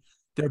free,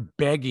 they're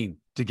begging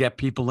to get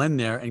people in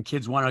there, and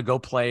kids want to go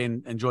play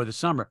and enjoy the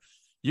summer.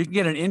 You can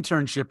get an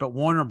internship at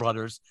Warner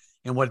Brothers.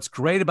 And what's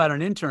great about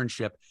an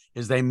internship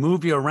is they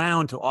move you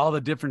around to all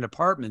the different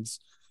departments,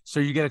 so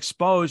you get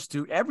exposed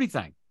to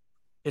everything.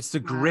 It's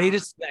the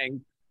greatest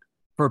thing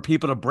for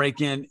people to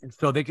break in,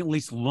 so they can at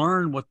least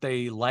learn what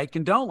they like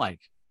and don't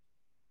like.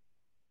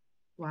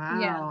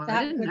 Wow.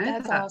 Yeah,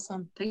 that's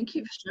awesome. Thank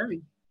you for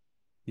sharing.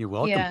 You're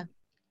welcome. Yeah.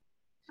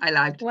 I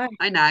lagged. Wow.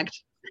 I nagged.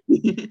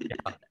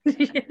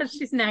 Yeah,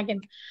 she's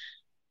nagging.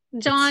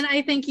 John,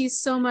 I thank you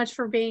so much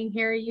for being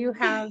here. You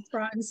have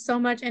brought in so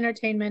much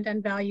entertainment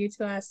and value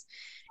to us.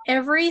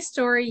 Every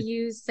story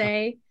you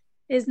say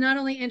is not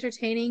only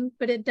entertaining,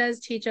 but it does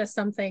teach us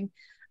something.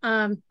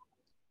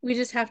 We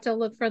just have to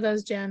look for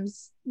those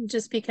gems,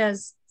 just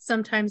because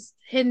sometimes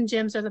hidden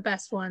gems are the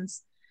best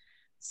ones.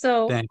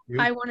 So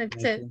I wanted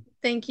to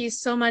thank you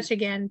so much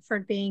again for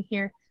being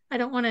here. I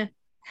don't want to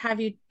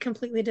have you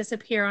completely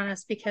disappear on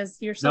us because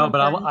you're so No,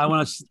 but important. I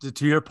want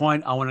to your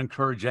point, I want to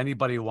encourage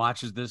anybody who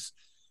watches this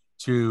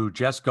to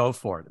just go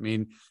for it. I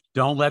mean,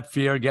 don't let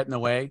fear get in the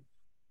way.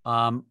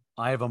 I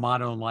have a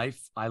motto in life.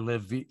 I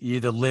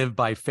either live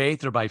by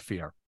faith or by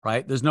fear,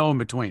 right? There's no in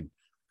between,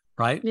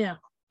 right? Yeah.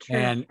 True.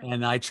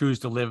 And I choose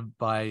to live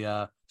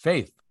by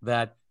faith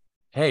that,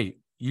 hey,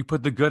 you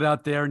put the good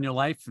out there in your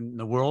life and in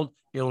the world,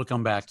 it'll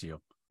come back to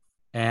you.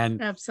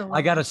 And Absolutely.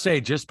 I got to say,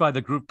 just by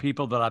the group of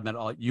people that I've met,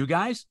 all you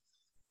guys,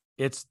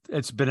 it's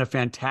been a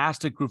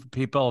fantastic group of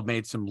people. I've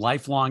made some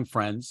lifelong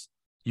friends,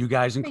 you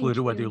guys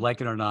included, whether you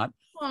like it or not.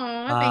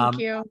 Oh, thank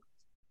you.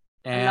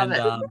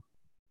 And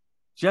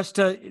just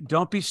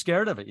don't be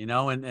scared of it,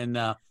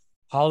 and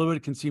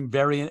Hollywood can seem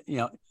very,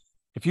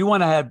 if you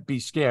want to be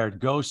scared,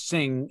 go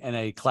sing in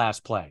a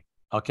class play.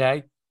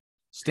 Okay.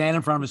 Stand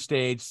in front of a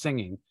stage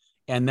singing,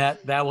 and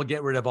that will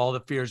get rid of all the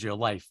fears of your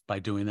life by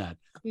doing that.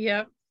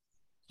 Yep.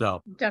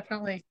 So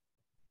definitely.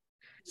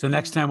 So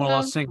next time we'll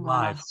all sing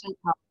live.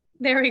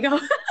 There we go.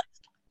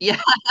 Yeah.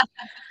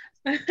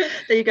 There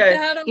you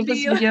go. Give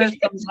this video a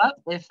thumbs up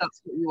if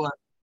that's what you want.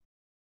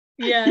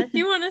 Yeah, if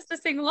you want us to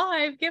sing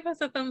live, give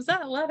us a thumbs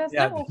up. Let us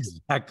know.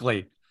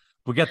 Exactly.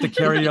 We'll get the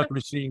karaoke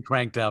machine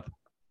cranked up.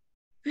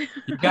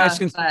 You guys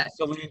can sing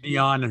Celine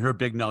Dion and her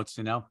big notes,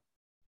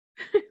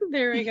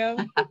 There we go.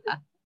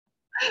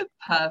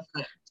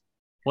 Perfect.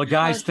 Well,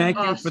 guys, thank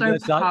you for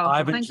this.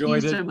 I've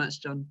enjoyed it. Thank you so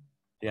much, John.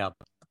 Yeah.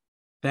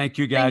 Thank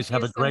you, guys.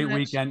 Have a great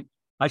weekend.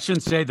 I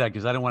shouldn't say that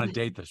because I don't want to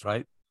date this,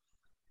 right?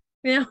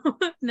 No,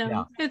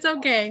 It's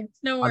okay.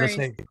 No worries.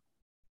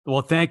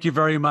 Well, thank you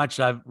very much.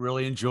 I've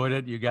really enjoyed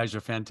it. You guys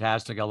are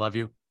fantastic. I love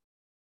you.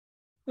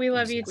 We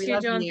love you too,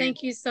 John.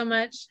 Thank you so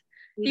much.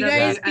 You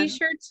guys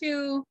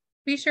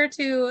be sure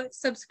to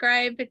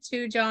subscribe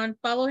to John.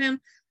 Follow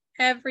him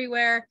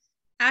everywhere.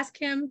 Ask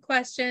him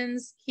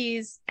questions.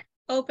 He's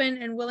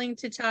open and willing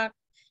to talk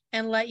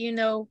and let you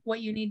know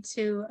what you need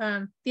to,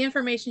 the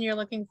information you're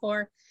looking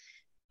for.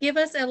 Give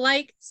us a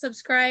like,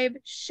 subscribe,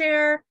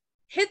 share,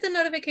 hit the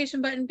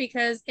notification button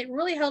because it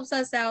really helps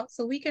us out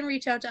so we can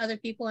reach out to other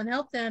people and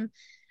help them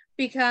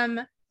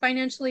become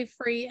financially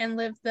free and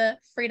live the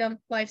freedom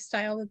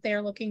lifestyle that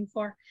they're looking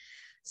for.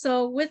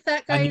 So with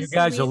that, guys, and you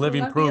guys are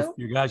living proof.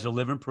 You guys are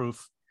living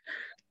proof.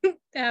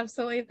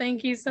 Absolutely.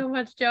 Thank you so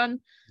much, John.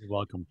 You're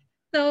welcome.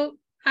 So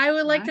I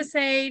would like to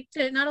say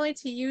to not only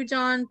to you,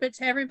 John, but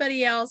to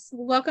everybody else,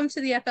 welcome to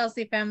the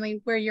FLC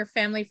family. We're your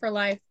family for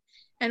life.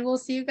 And we'll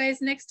see you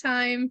guys next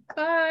time.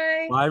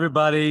 Bye. Bye,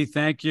 everybody.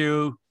 Thank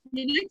you.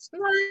 See you next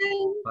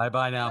time.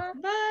 Bye-bye now.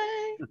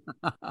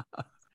 Bye.